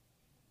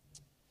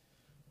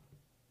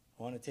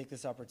 I want to take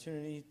this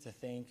opportunity to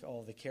thank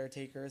all the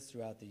caretakers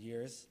throughout the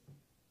years.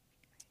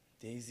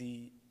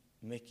 Daisy,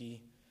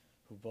 Mickey,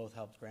 who both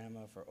helped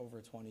Grandma for over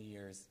 20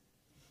 years.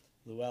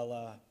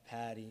 Luella,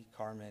 Patty,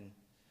 Carmen,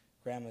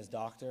 Grandma's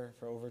doctor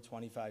for over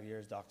 25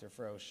 years, Dr.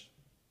 Frosch.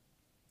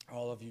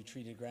 All of you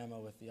treated Grandma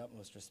with the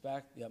utmost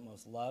respect, the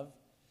utmost love.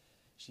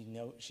 She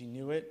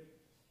knew it.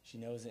 She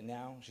knows it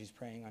now. She's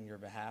praying on your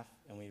behalf,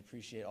 and we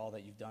appreciate all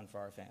that you've done for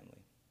our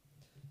family.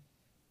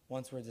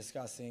 Once we're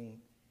discussing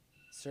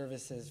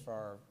services for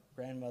our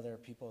grandmother,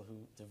 people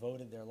who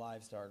devoted their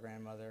lives to our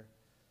grandmother,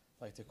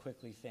 I'd like to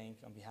quickly thank,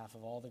 on behalf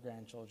of all the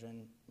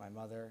grandchildren, my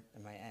mother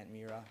and my Aunt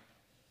Mira,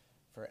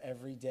 for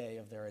every day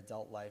of their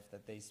adult life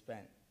that they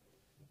spent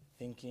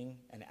thinking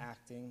and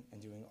acting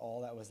and doing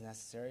all that was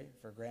necessary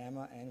for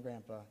Grandma and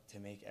Grandpa to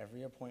make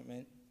every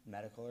appointment,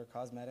 medical or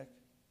cosmetic.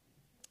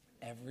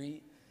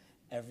 Every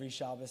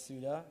Shabbos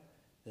Suda,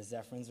 the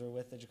Zephrins were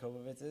with the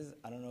Jakobovitzes.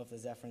 I don't know if the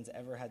Zephrins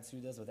ever had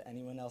Sudas with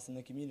anyone else in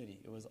the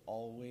community. It was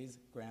always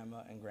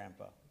Grandma and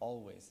Grandpa,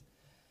 always.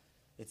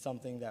 It's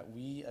something that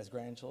we as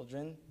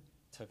grandchildren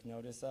took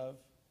notice of.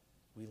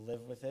 We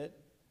live with it.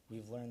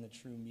 We've learned the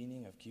true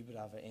meaning of Kibbud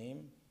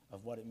Avayim,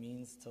 of what it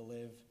means to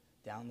live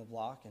down the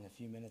block and a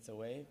few minutes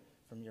away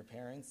from your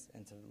parents,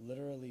 and to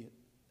literally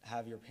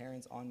have your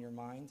parents on your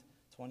mind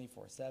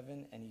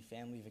 24/7. Any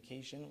family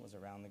vacation was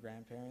around the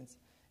grandparents.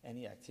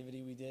 Any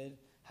activity we did,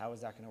 how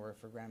is that going to work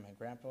for Grandma and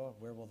Grandpa?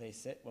 Where will they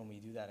sit when we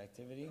do that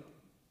activity?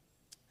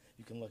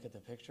 You can look at the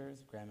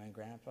pictures. Grandma and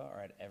Grandpa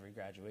are at every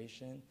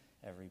graduation,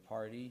 every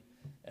party,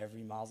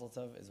 every Mazel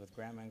Tov is with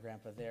Grandma and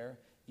Grandpa there.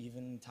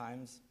 Even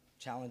times,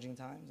 challenging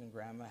times, and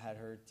Grandma had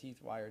her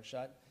teeth wired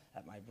shut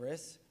at my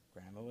bris,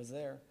 Grandma was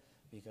there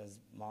because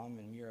Mom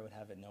and Mira would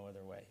have it no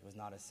other way. It was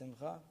not a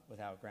simcha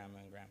without Grandma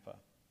and Grandpa.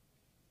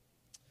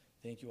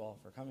 Thank you all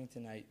for coming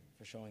tonight,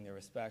 for showing their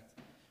respect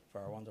for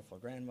our wonderful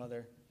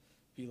grandmother.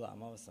 Bila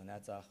Amos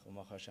Netzach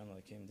Umach Hashem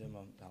Elokim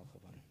Dimo Al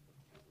Chaban.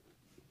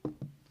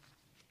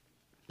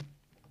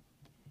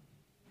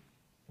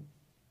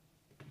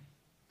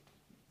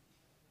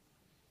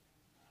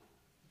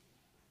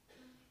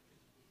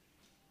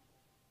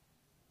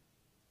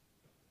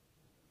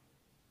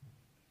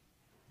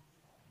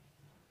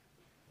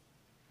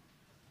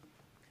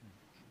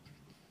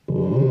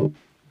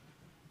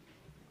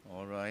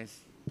 All right.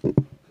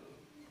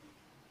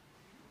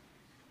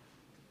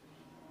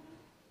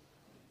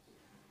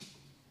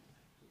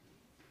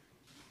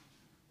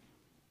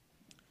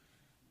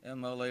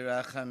 Emolei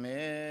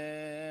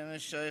rachamim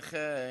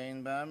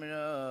shoichein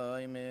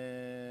b'amroimim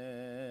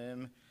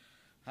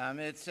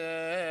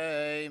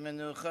hamitzei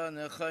menucha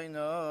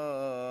nechoino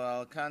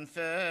al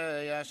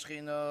kanfei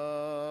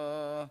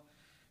ashchino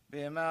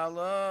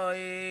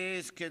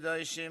b'malois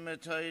kedoshim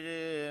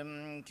etoirim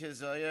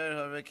kezoyer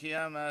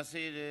harekiyam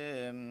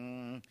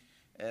asirim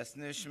es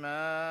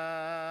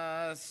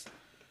nishmas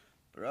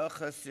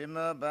Bracha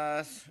Sima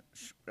Bas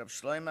Reb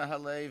Shlomo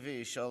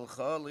Halevi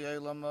Sholcho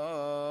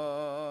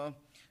L'Yolamo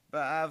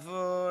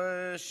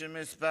Ba'avur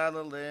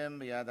Shemispalalim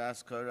B'yad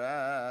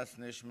Askoras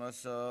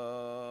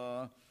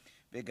Nishmaso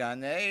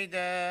B'Gan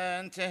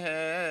Eden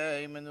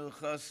Tehei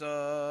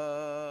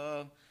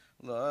Menuchaso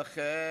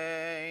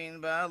L'chein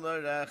Ba'lo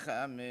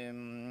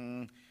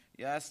Rachamim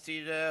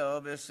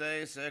Yastireo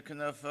B'Seiser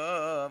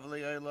Knafov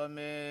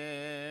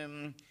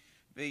L'Yolamim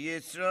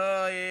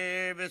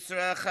B'Yitzroir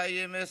B'Tzra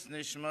Chayim Es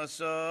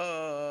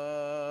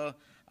Nishmaso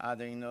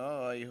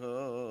Adonai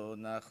Hu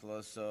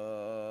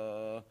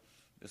Nachloso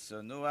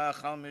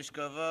B'Sanuach Al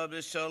Mishkavo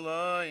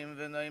B'Shalom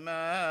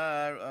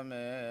V'Noimar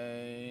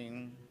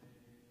Amen.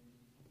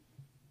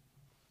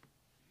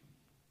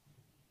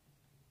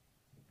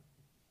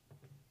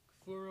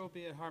 Kfuro will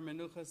be at Har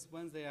Menuchas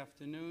Wednesday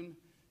afternoon.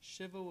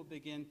 Shiva will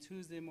begin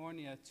Tuesday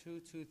morning at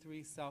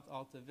 223 South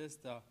Alta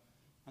Vista.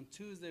 On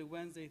Tuesday,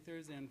 Wednesday,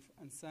 Thursday,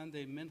 and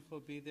Sunday, Mincha will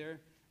be there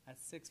at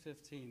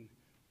 6:15.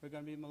 We're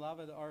going to be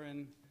Malavad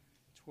Aron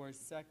towards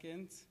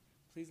 2nd.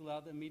 Please allow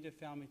the immediate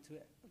family to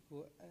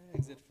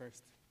exit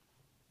first.